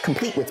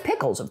 Complete with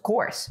pickles, of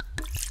course.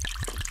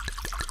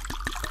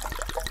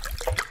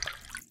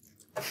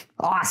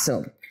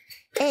 Awesome.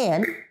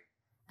 And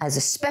as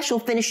a special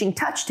finishing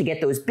touch to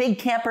get those big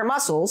camper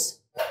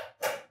muscles,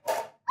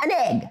 an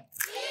egg.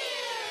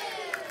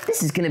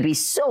 This is gonna be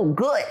so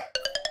good.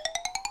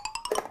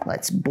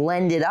 Let's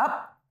blend it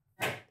up.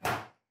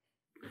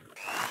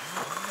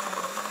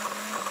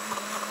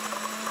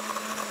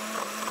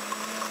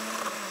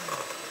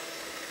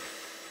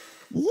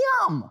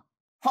 Yum!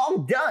 All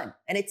done,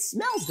 and it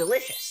smells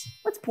delicious.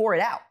 Let's pour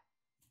it out.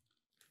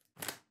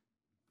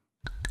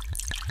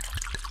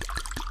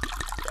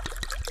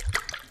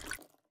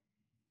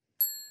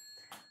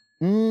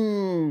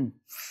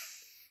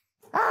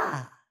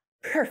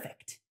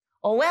 Perfect.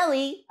 Oh,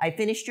 Ellie, I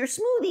finished your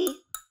smoothie.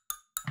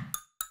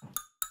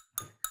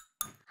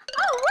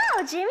 Oh,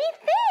 wow, Jimmy,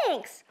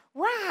 thanks.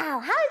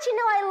 Wow, how did you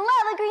know I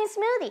love a green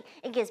smoothie?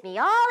 It gives me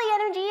all the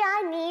energy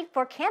I need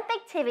for camp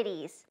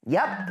activities.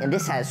 Yep, and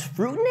this has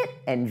fruit in it,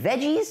 and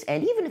veggies,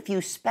 and even a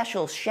few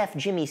special Chef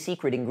Jimmy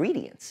secret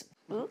ingredients.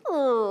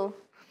 Ooh.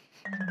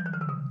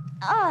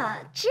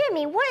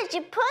 Jimmy, what did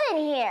you put in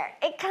here?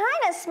 It kind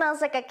of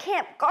smells like a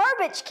camp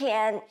garbage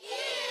can.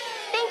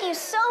 Thank you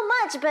so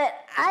much, but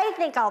I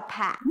think I'll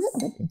pass.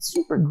 It's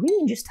super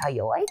green, just how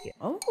you like it.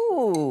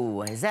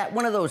 Oh, is that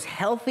one of those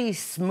healthy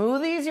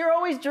smoothies you're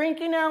always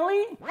drinking,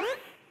 Ellie?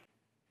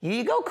 Here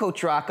you go,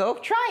 Coach Rocco.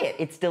 Try it.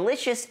 It's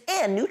delicious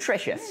and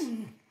nutritious.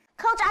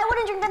 Coach, I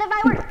wouldn't drink that if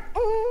I were...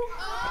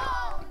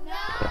 Oh, no!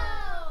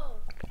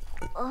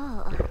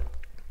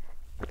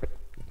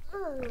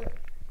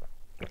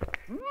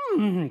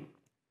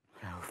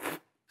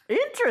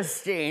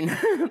 Interesting.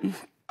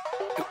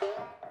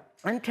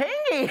 And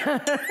tangy.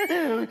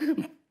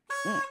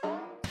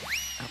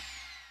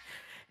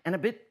 And a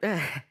bit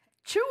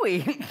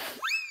chewy.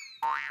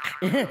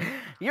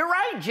 You're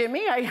right,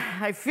 Jimmy.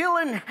 I feel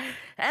an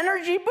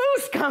energy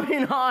boost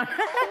coming on.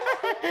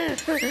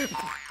 Coach,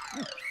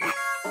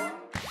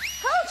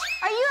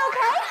 are you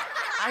okay?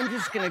 I'm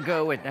just gonna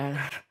go with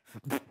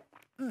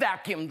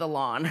vacuum the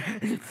lawn.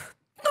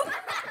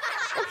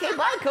 Okay,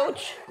 bye,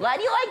 Coach. Glad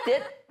you liked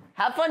it.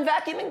 Have fun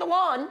vacuuming the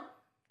lawn.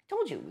 I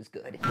told you it was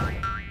good.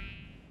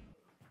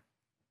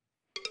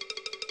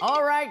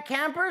 All right,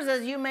 campers,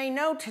 as you may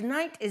know,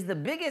 tonight is the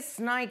biggest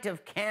night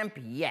of camp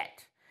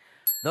yet.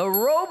 The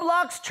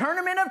Roblox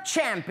Tournament of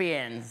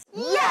Champions.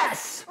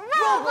 Yes!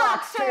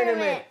 Roblox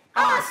tournament!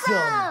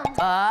 Awesome!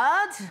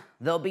 But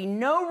there'll be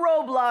no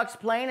Roblox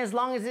playing as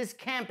long as this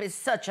camp is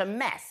such a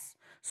mess.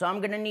 So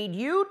I'm gonna need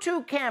you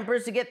two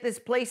campers to get this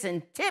place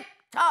in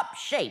tip-top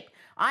shape.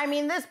 I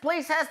mean, this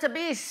place has to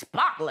be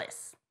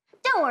spotless.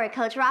 Don't worry,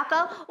 Coach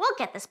Rocco. We'll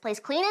get this place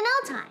clean in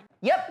no time.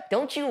 Yep,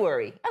 don't you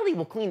worry. Ellie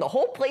will clean the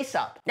whole place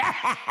up.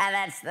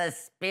 That's the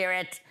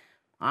spirit.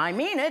 I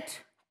mean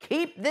it.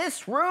 Keep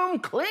this room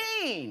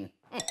clean.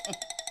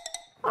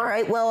 All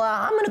right, well,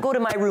 I'm gonna go to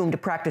my room to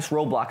practice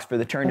Roblox for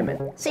the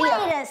tournament. See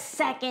ya. Wait a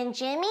second,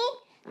 Jimmy.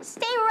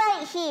 Stay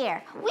right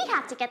here. We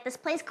have to get this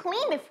place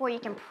clean before you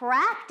can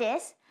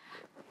practice.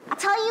 I'll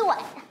tell you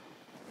what.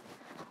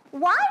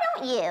 Why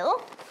don't you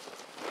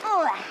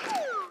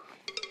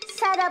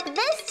set up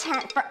this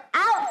tent for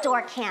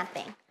outdoor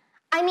camping?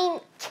 I mean,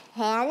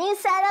 can you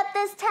set up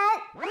this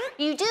tent?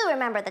 You do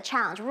remember the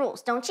challenge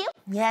rules, don't you?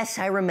 Yes,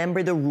 I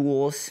remember the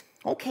rules.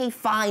 Okay,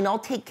 fine, I'll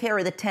take care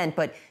of the tent,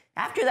 but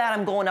after that,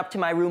 I'm going up to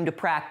my room to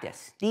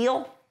practice.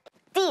 Deal?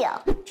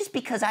 Deal. Just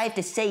because I have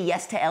to say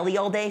yes to Ellie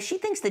all day, she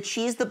thinks that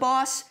she's the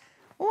boss.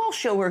 Well, I'll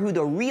show her who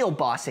the real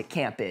boss at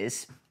camp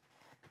is.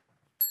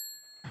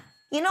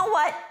 You know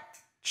what?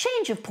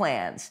 Change of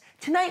plans.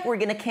 Tonight we're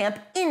gonna camp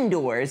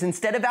indoors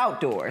instead of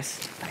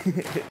outdoors.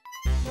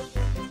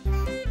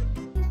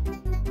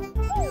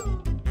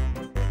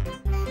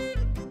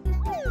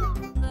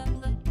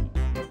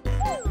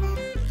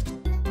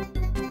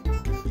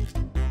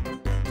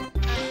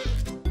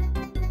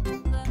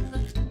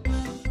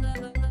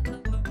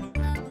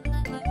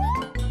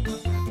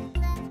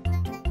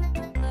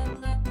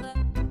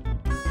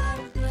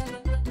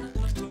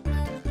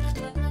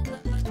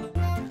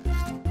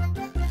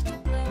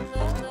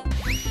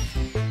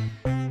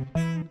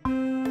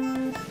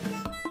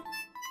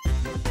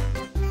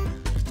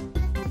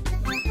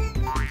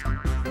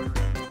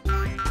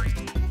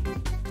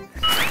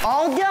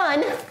 All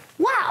done.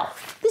 Wow,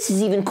 this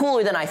is even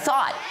cooler than I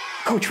thought.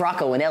 Coach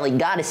Rocco and Ellie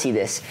gotta see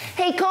this.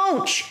 Hey,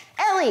 Coach,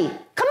 Ellie,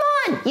 come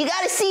on, you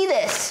gotta see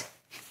this.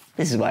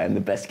 This is why I'm the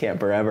best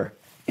camper ever.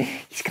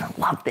 He's gonna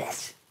love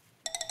this.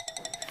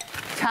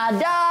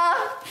 Ta-da!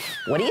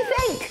 What do you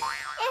think?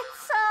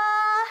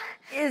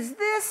 Is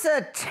this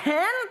a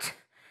tent?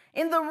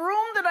 In the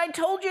room that I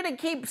told you to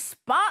keep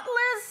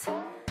spotless?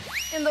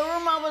 In the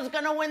room I was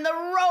gonna win the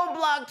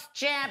Roblox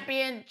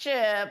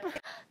championship.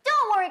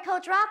 Don't worry,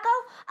 Coach Rocco.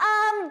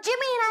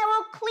 Jimmy and I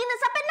will clean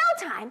this up in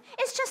no time.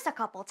 It's just a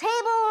couple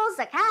tables,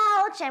 a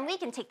couch, and we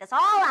can take this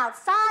all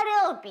outside.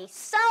 It'll be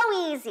so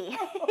easy.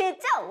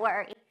 Don't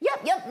worry.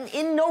 Yep,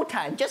 in no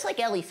time, just like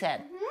Ellie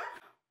said.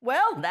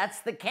 Well,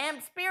 that's the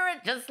camp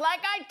spirit, just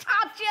like I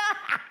taught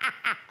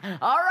you.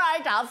 All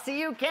right, I'll see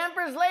you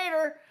campers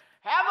later.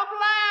 Have a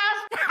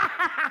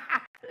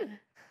blast.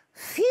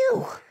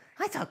 Phew,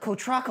 I thought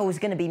Coach Rocco was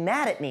gonna be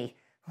mad at me.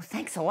 Well,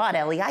 thanks a lot,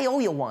 Ellie, I owe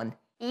you one.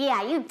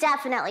 Yeah, you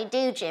definitely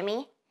do,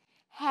 Jimmy.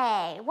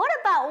 Hey, what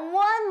about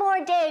one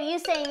more day of you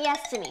saying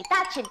yes to me?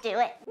 That should do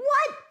it.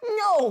 What?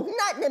 No,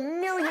 not in a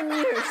million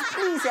years.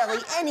 Please,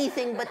 Ellie,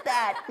 anything but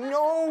that.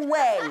 No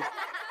way.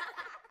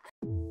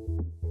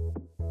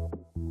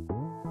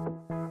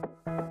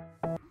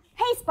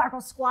 Hey,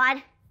 Sparkle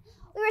Squad.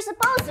 We were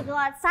supposed to go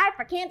outside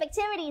for camp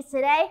activities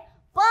today,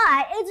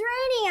 but it's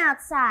raining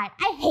outside.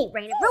 I hate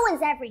rain. It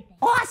ruins everything.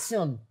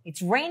 Awesome.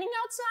 It's raining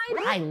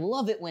outside? I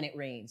love it when it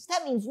rains.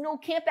 That means no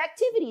camp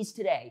activities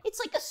today. It's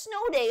like a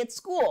snow day at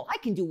school. I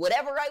can do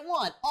whatever I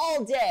want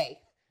all day.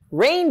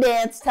 Rain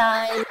dance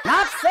time.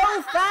 Not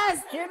so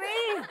fast,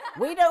 Jimmy.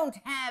 We don't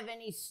have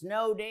any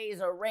snow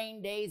days or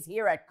rain days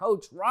here at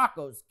Coach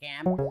Rocco's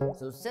camp.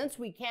 So since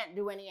we can't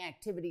do any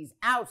activities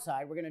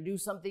outside, we're gonna do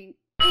something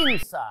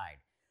inside.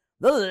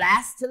 The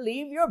last to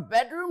leave your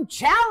bedroom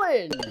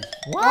challenge.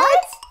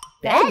 What?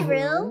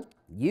 Bedroom?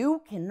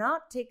 You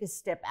cannot take a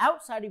step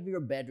outside of your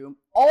bedroom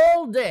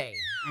all day.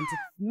 And to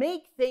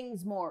make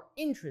things more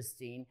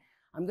interesting,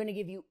 I'm going to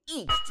give you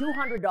each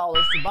 $200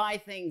 to buy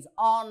things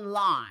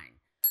online.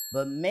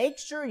 But make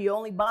sure you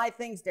only buy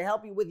things to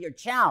help you with your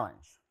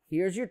challenge.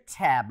 Here's your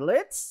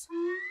tablets.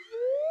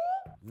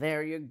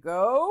 There you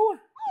go.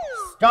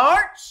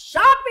 Start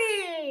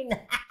shopping!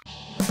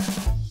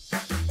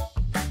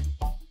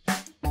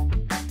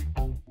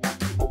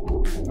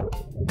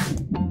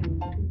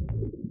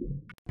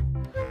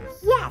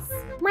 Yes,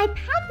 my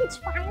package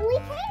finally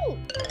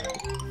came.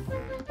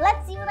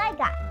 Let's see what I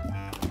got.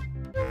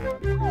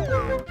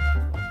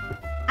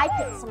 I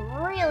picked some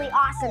really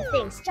awesome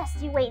things.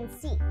 Just you wait and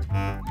see.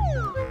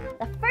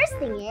 The first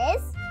thing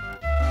is...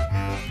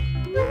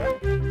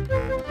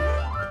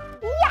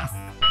 yes!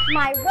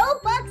 My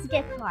Robux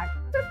gift card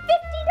for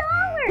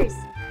 $50!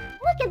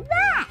 Look at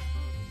that!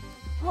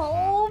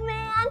 Oh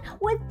man,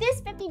 with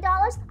this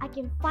 $50, I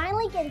can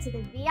finally get into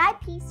the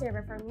VIP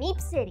server for Meep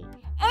City.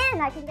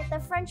 And I can get the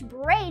French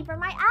braid for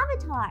my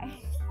avatar.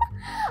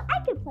 I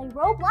can play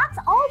Roblox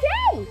all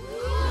day!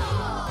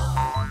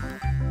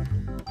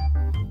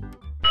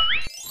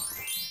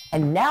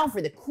 And now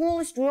for the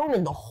coolest room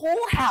in the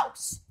whole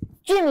house,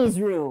 Jimmy's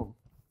room.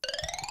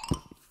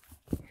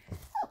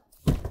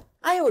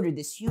 I ordered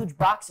this huge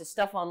box of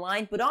stuff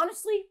online, but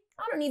honestly,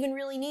 I don't even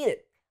really need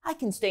it. I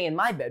can stay in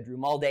my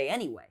bedroom all day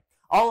anyway.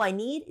 All I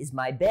need is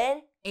my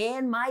bed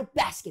and my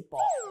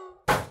basketball.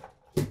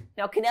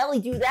 Now, can Ellie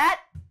do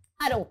that?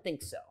 I don't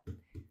think so.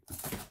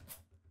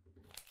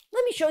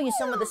 Let me show you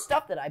some of the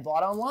stuff that I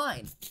bought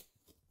online.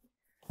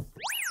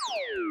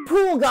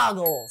 Pool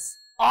goggles,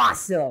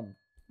 awesome.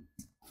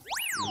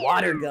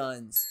 Water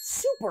guns,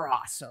 super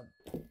awesome.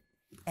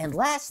 And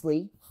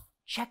lastly,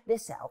 check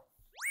this out.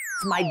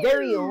 It's my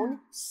very own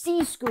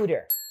sea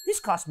scooter. This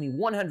cost me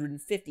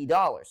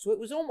 $150, so it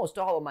was almost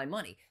all of my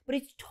money, but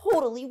it's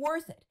totally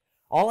worth it.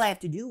 All I have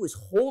to do is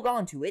hold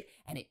on to it,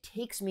 and it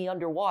takes me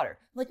underwater,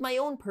 like my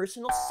own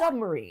personal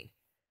submarine.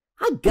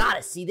 I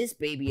gotta see this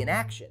baby in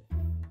action.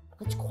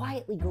 Let's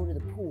quietly go to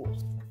the pool.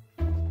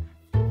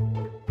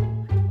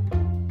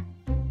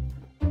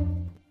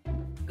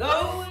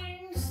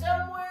 Going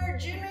somewhere,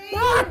 Jimmy?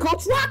 Ah,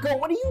 Coach Rocco,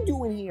 what are you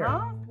doing here?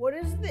 Huh? What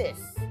is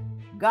this?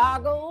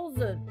 Goggles?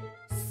 A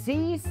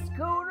sea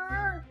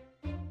scooter?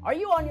 Are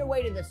you on your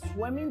way to the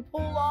swimming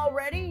pool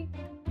already?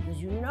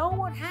 Because you know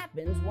what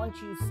happens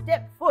once you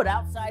step foot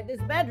outside this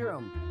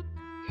bedroom.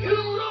 You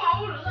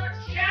know the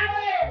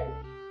challenge!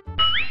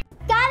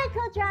 Got it,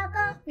 Coach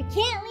Rocco. We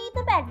can't leave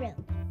the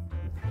bedroom.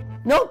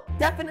 Nope,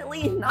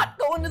 definitely not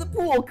going to the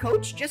pool,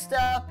 Coach. Just,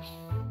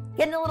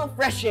 getting a little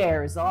fresh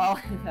air is all.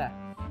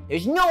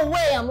 There's no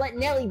way I'm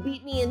letting Ellie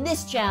beat me in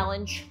this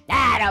challenge.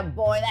 Atta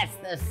boy, that's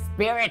the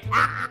spirit.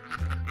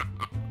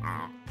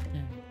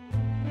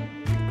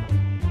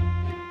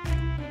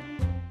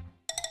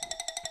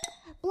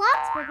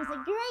 Bloxburg is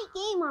a great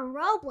game on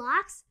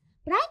Roblox,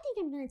 but I think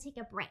I'm going to take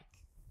a break.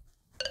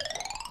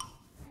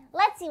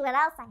 Let's see what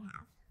else I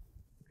have.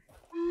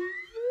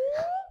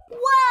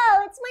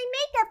 Whoa, it's my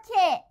makeup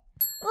kit.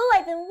 Ooh,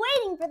 I've been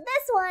waiting for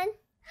this one.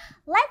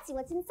 Let's see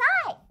what's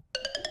inside.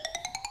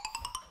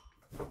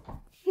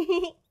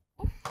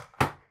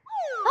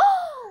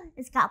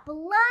 It's got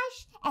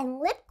blush and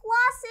lip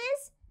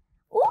glosses.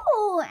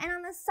 Ooh, and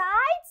on the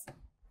sides,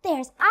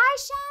 there's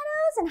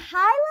eyeshadows and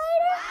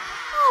highlighter.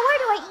 Oh, where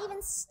do I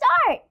even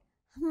start?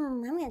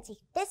 I'm gonna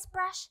take this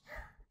brush.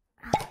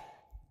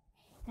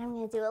 And I'm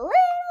gonna do a little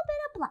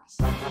bit of blush.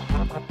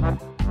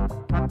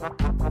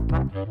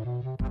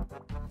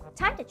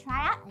 Time to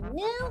try out a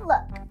new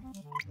look.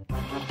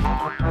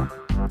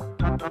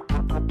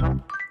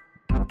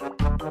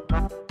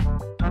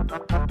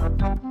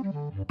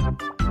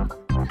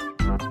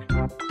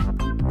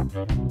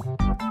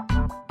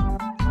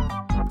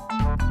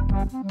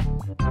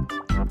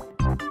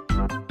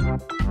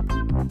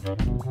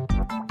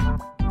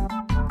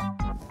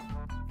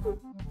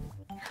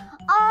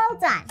 All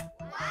done.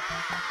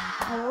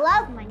 I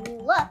love my new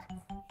look.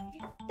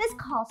 This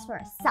calls for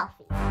a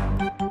selfie.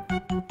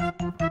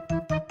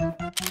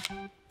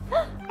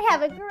 I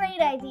have a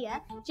great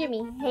idea.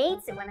 Jimmy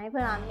hates it when I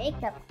put on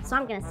makeup, so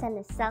I'm gonna send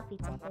this selfie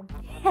to him.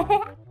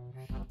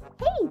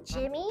 Hey,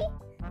 Jimmy,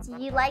 do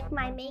you like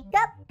my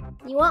makeup?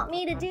 You want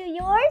me to do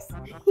yours?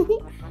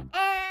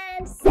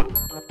 And set.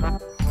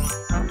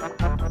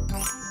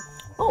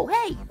 Oh,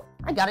 hey,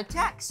 I got a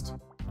text.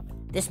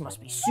 This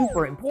must be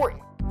super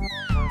important.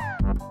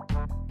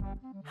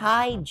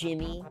 Hi,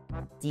 Jimmy.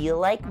 Do you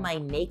like my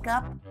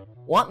makeup?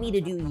 Want me to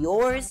do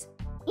yours?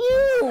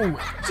 Ew!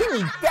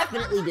 Jimmy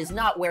definitely does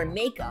not wear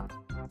makeup.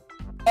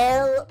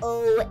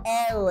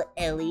 LOL,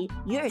 Ellie.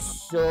 You're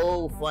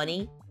so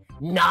funny.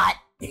 Not.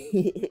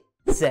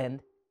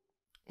 Send.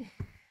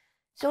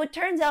 So it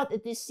turns out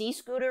that this sea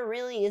scooter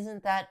really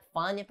isn't that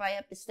fun if I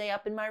have to stay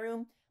up in my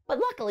room. But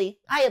luckily,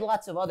 I had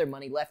lots of other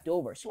money left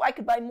over, so I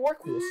could buy more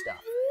cool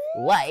stuff.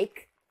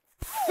 Like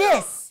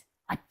this!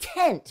 A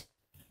tent!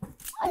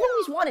 I've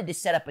always wanted to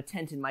set up a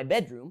tent in my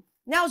bedroom.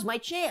 Now's my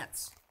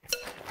chance.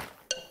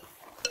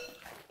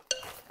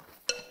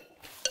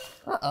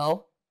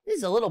 Uh-oh, this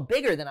is a little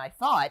bigger than I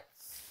thought.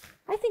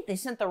 I think they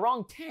sent the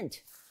wrong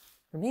tent.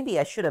 Or maybe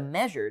I should have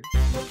measured.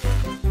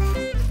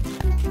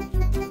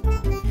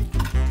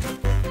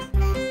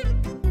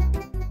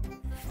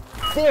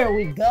 There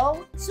we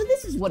go. So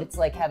this is what it's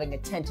like having a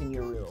tent in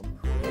your room.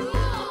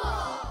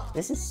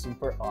 This is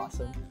super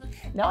awesome.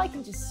 Now I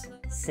can just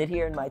sit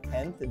here in my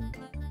tent and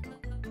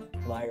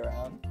fly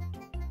around.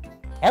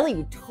 Ellie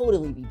would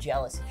totally be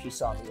jealous if she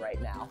saw me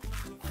right now.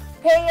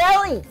 Hey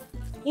Ellie,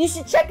 you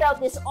should check out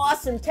this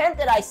awesome tent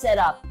that I set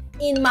up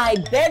in my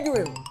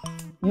bedroom.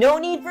 No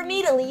need for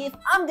me to leave.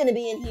 I'm gonna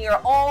be in here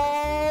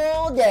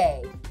all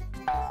day.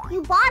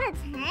 You bought a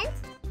tent?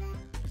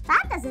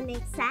 That doesn't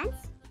make sense.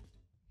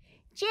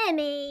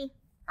 Jimmy,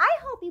 I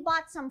hope you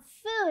bought some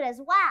food as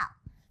well,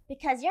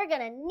 because you're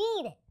gonna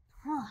need it.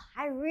 Oh,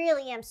 I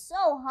really am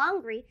so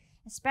hungry,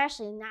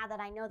 especially now that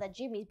I know that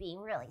Jimmy's being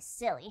really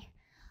silly.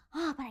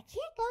 Oh, but I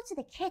can't go to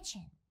the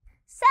kitchen.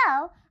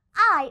 So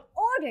I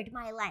ordered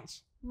my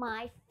lunch,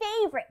 my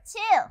favorite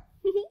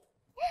too.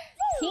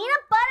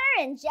 Peanut butter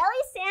and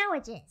jelly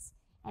sandwiches.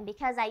 And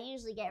because I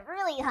usually get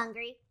really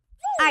hungry,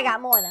 I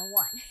got more than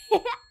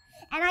one.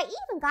 And I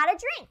even got a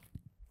drink.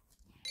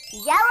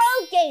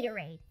 Yellow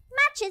Gatorade.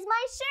 Matches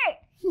my shirt.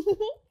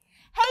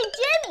 Hey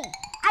Jimmy,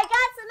 I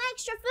got some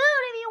extra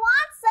food if you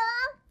want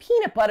some.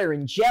 Peanut butter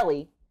and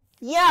jelly?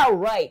 Yeah,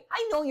 right.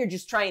 I know you're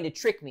just trying to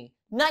trick me.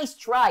 Nice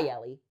try,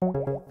 Ellie.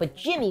 But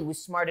Jimmy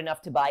was smart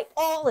enough to buy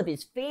all of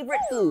his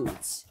favorite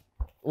foods.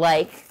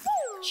 Like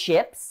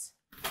chips,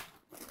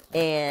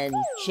 and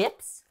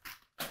chips,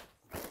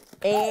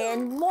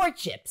 and more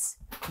chips.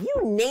 You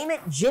name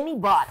it, Jimmy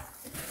bought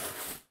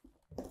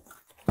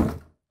it.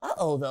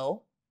 Uh-oh,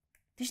 though.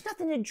 There's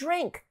nothing to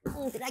drink.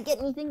 Oh, did I get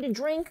anything to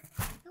drink?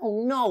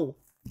 Oh, no.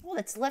 All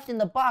that's left in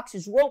the box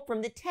is rope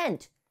from the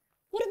tent.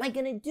 What am I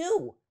gonna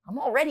do? I'm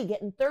already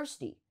getting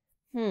thirsty.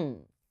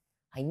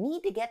 I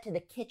need to get to the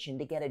kitchen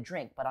to get a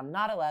drink, but I'm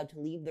not allowed to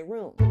leave the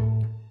room.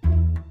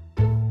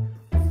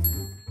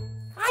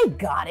 I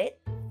got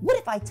it. What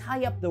if I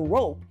tie up the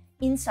rope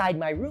inside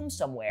my room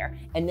somewhere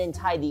and then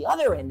tie the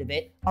other end of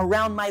it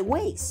around my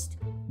waist?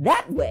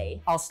 That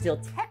way, I'll still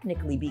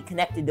technically be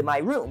connected to my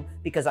room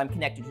because I'm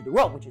connected to the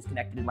rope, which is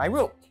connected to my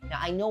room. Now,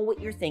 I know what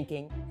you're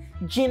thinking.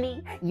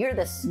 Jimmy, you're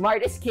the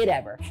smartest kid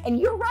ever. And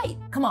you're right.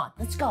 Come on,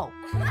 let's go.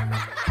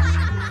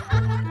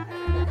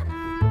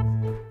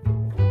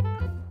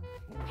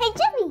 Hey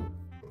Jimmy,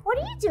 what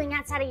are you doing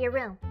outside of your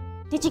room?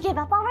 Did you give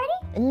up already?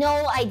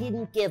 No, I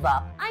didn't give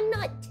up. I'm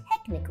not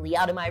technically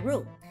out of my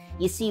room.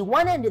 You see,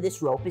 one end of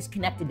this rope is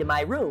connected to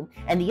my room,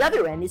 and the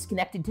other end is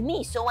connected to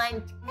me, so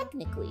I'm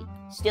technically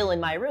still in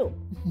my room.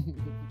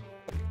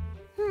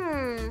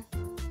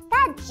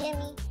 That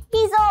Jimmy,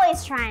 he's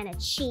always trying to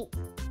cheat.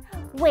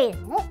 Wait a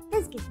minute,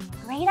 this gives me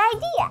a great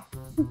idea.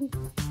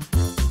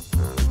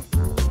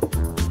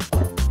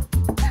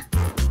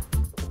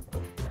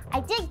 I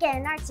did get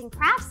an arts and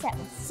crafts set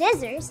with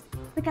scissors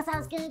because I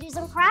was gonna do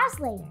some crafts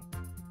later.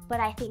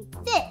 But I think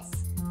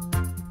this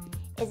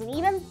is an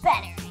even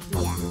better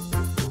idea.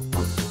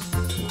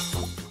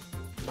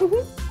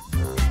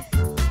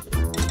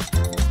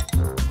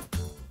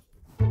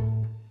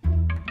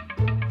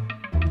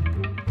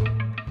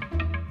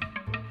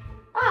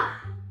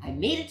 I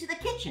made it to the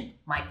kitchen.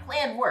 My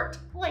plan worked,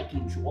 like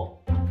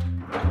usual.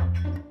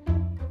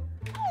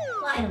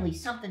 Finally,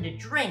 something to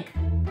drink.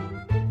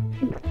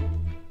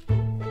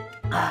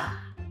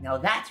 Now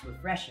that's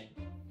refreshing.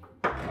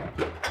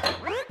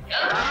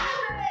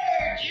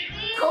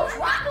 Coach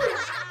Rocco,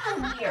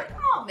 I'm here.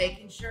 Oh,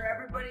 making sure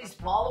everybody's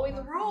following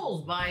the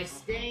rules by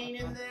staying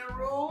in their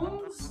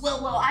rooms.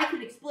 Well, I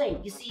can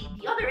explain. You see,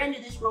 the other end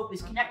of this rope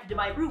is connected to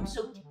my room,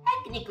 so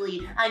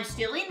technically I'm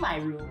still in my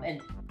room,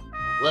 and...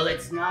 Well,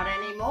 it's not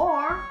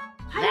anymore.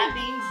 That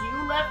means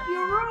you left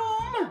your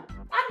room.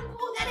 I don't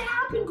know that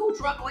happened, Coach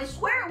Rocco. I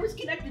swear it was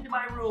connected to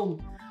my room.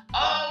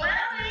 Oh,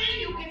 Ellie,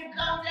 you can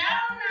come down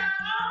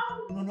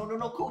now.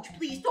 No, Coach,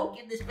 please don't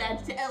give this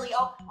badge to Ellie.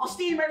 I'll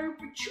stay in my room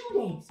for 2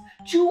 days.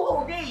 2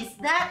 whole days.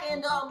 That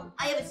and,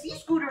 I have a sea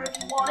scooter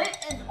if you want it,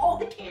 and all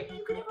the candy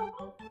you could ever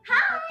want.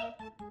 Hi.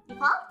 You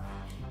called?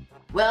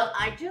 Well,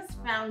 I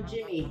just found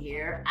Jimmy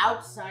here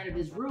outside of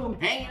his room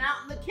hanging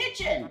out in the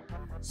kitchen.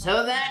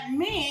 So that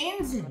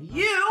means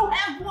you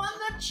have won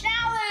the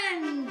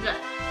challenge.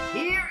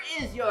 Here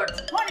is your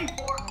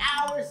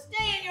 24-hour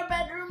stay in your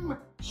bedroom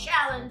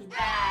challenge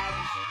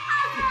badge.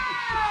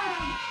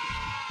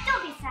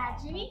 Don't be sad,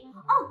 Jimmy.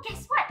 Oh,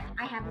 guess what?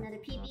 I have another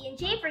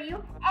PB&J for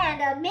you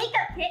and a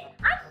makeup kit.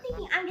 I'm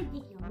thinking I'm gonna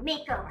give you a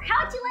makeover.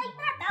 How'd you like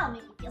that? That